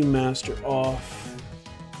 APU master off.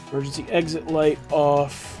 Emergency exit light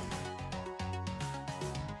off.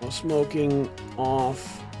 No smoking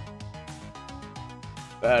off.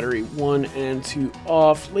 Battery 1 and 2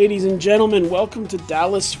 off. Ladies and gentlemen, welcome to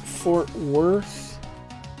Dallas, Fort Worth.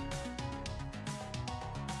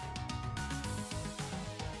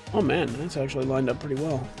 Oh man, that's actually lined up pretty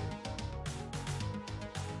well.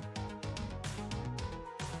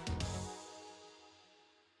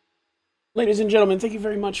 Ladies and gentlemen, thank you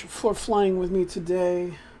very much for flying with me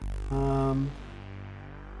today. I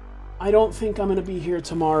don't think I'm going to be here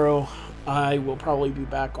tomorrow. I will probably be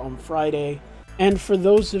back on Friday. And for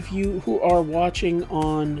those of you who are watching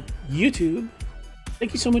on YouTube,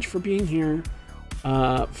 thank you so much for being here.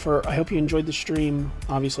 I hope you enjoyed the stream.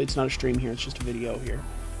 Obviously, it's not a stream here. It's just a video here.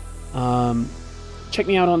 Check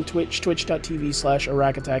me out on Twitch,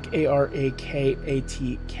 twitch.tv/ArakAttack,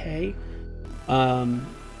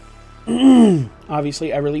 ARAKATK.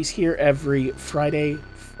 Obviously, I release here every Friday,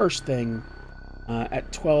 first thing,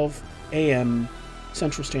 at 12 a.m.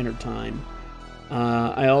 Central Standard Time.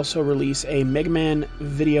 I also release a Mega Man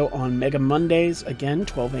video on Mega Mondays, again,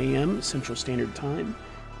 12 a.m. Central Standard Time.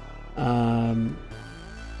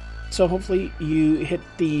 So hopefully you hit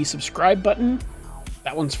the subscribe button.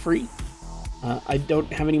 That one's free. I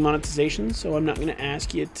don't have any monetization, so I'm not going to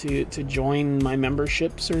ask you to join my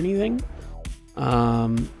memberships or anything.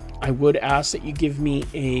 I would ask that you give me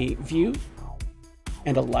a view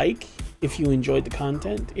and a like if you enjoyed the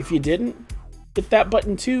content. If you didn't, hit that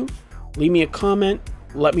button too. Leave me a comment.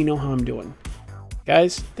 Let me know how I'm doing.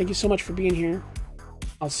 Guys, thank you so much for being here.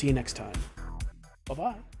 I'll see you next time.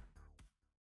 Bye-bye.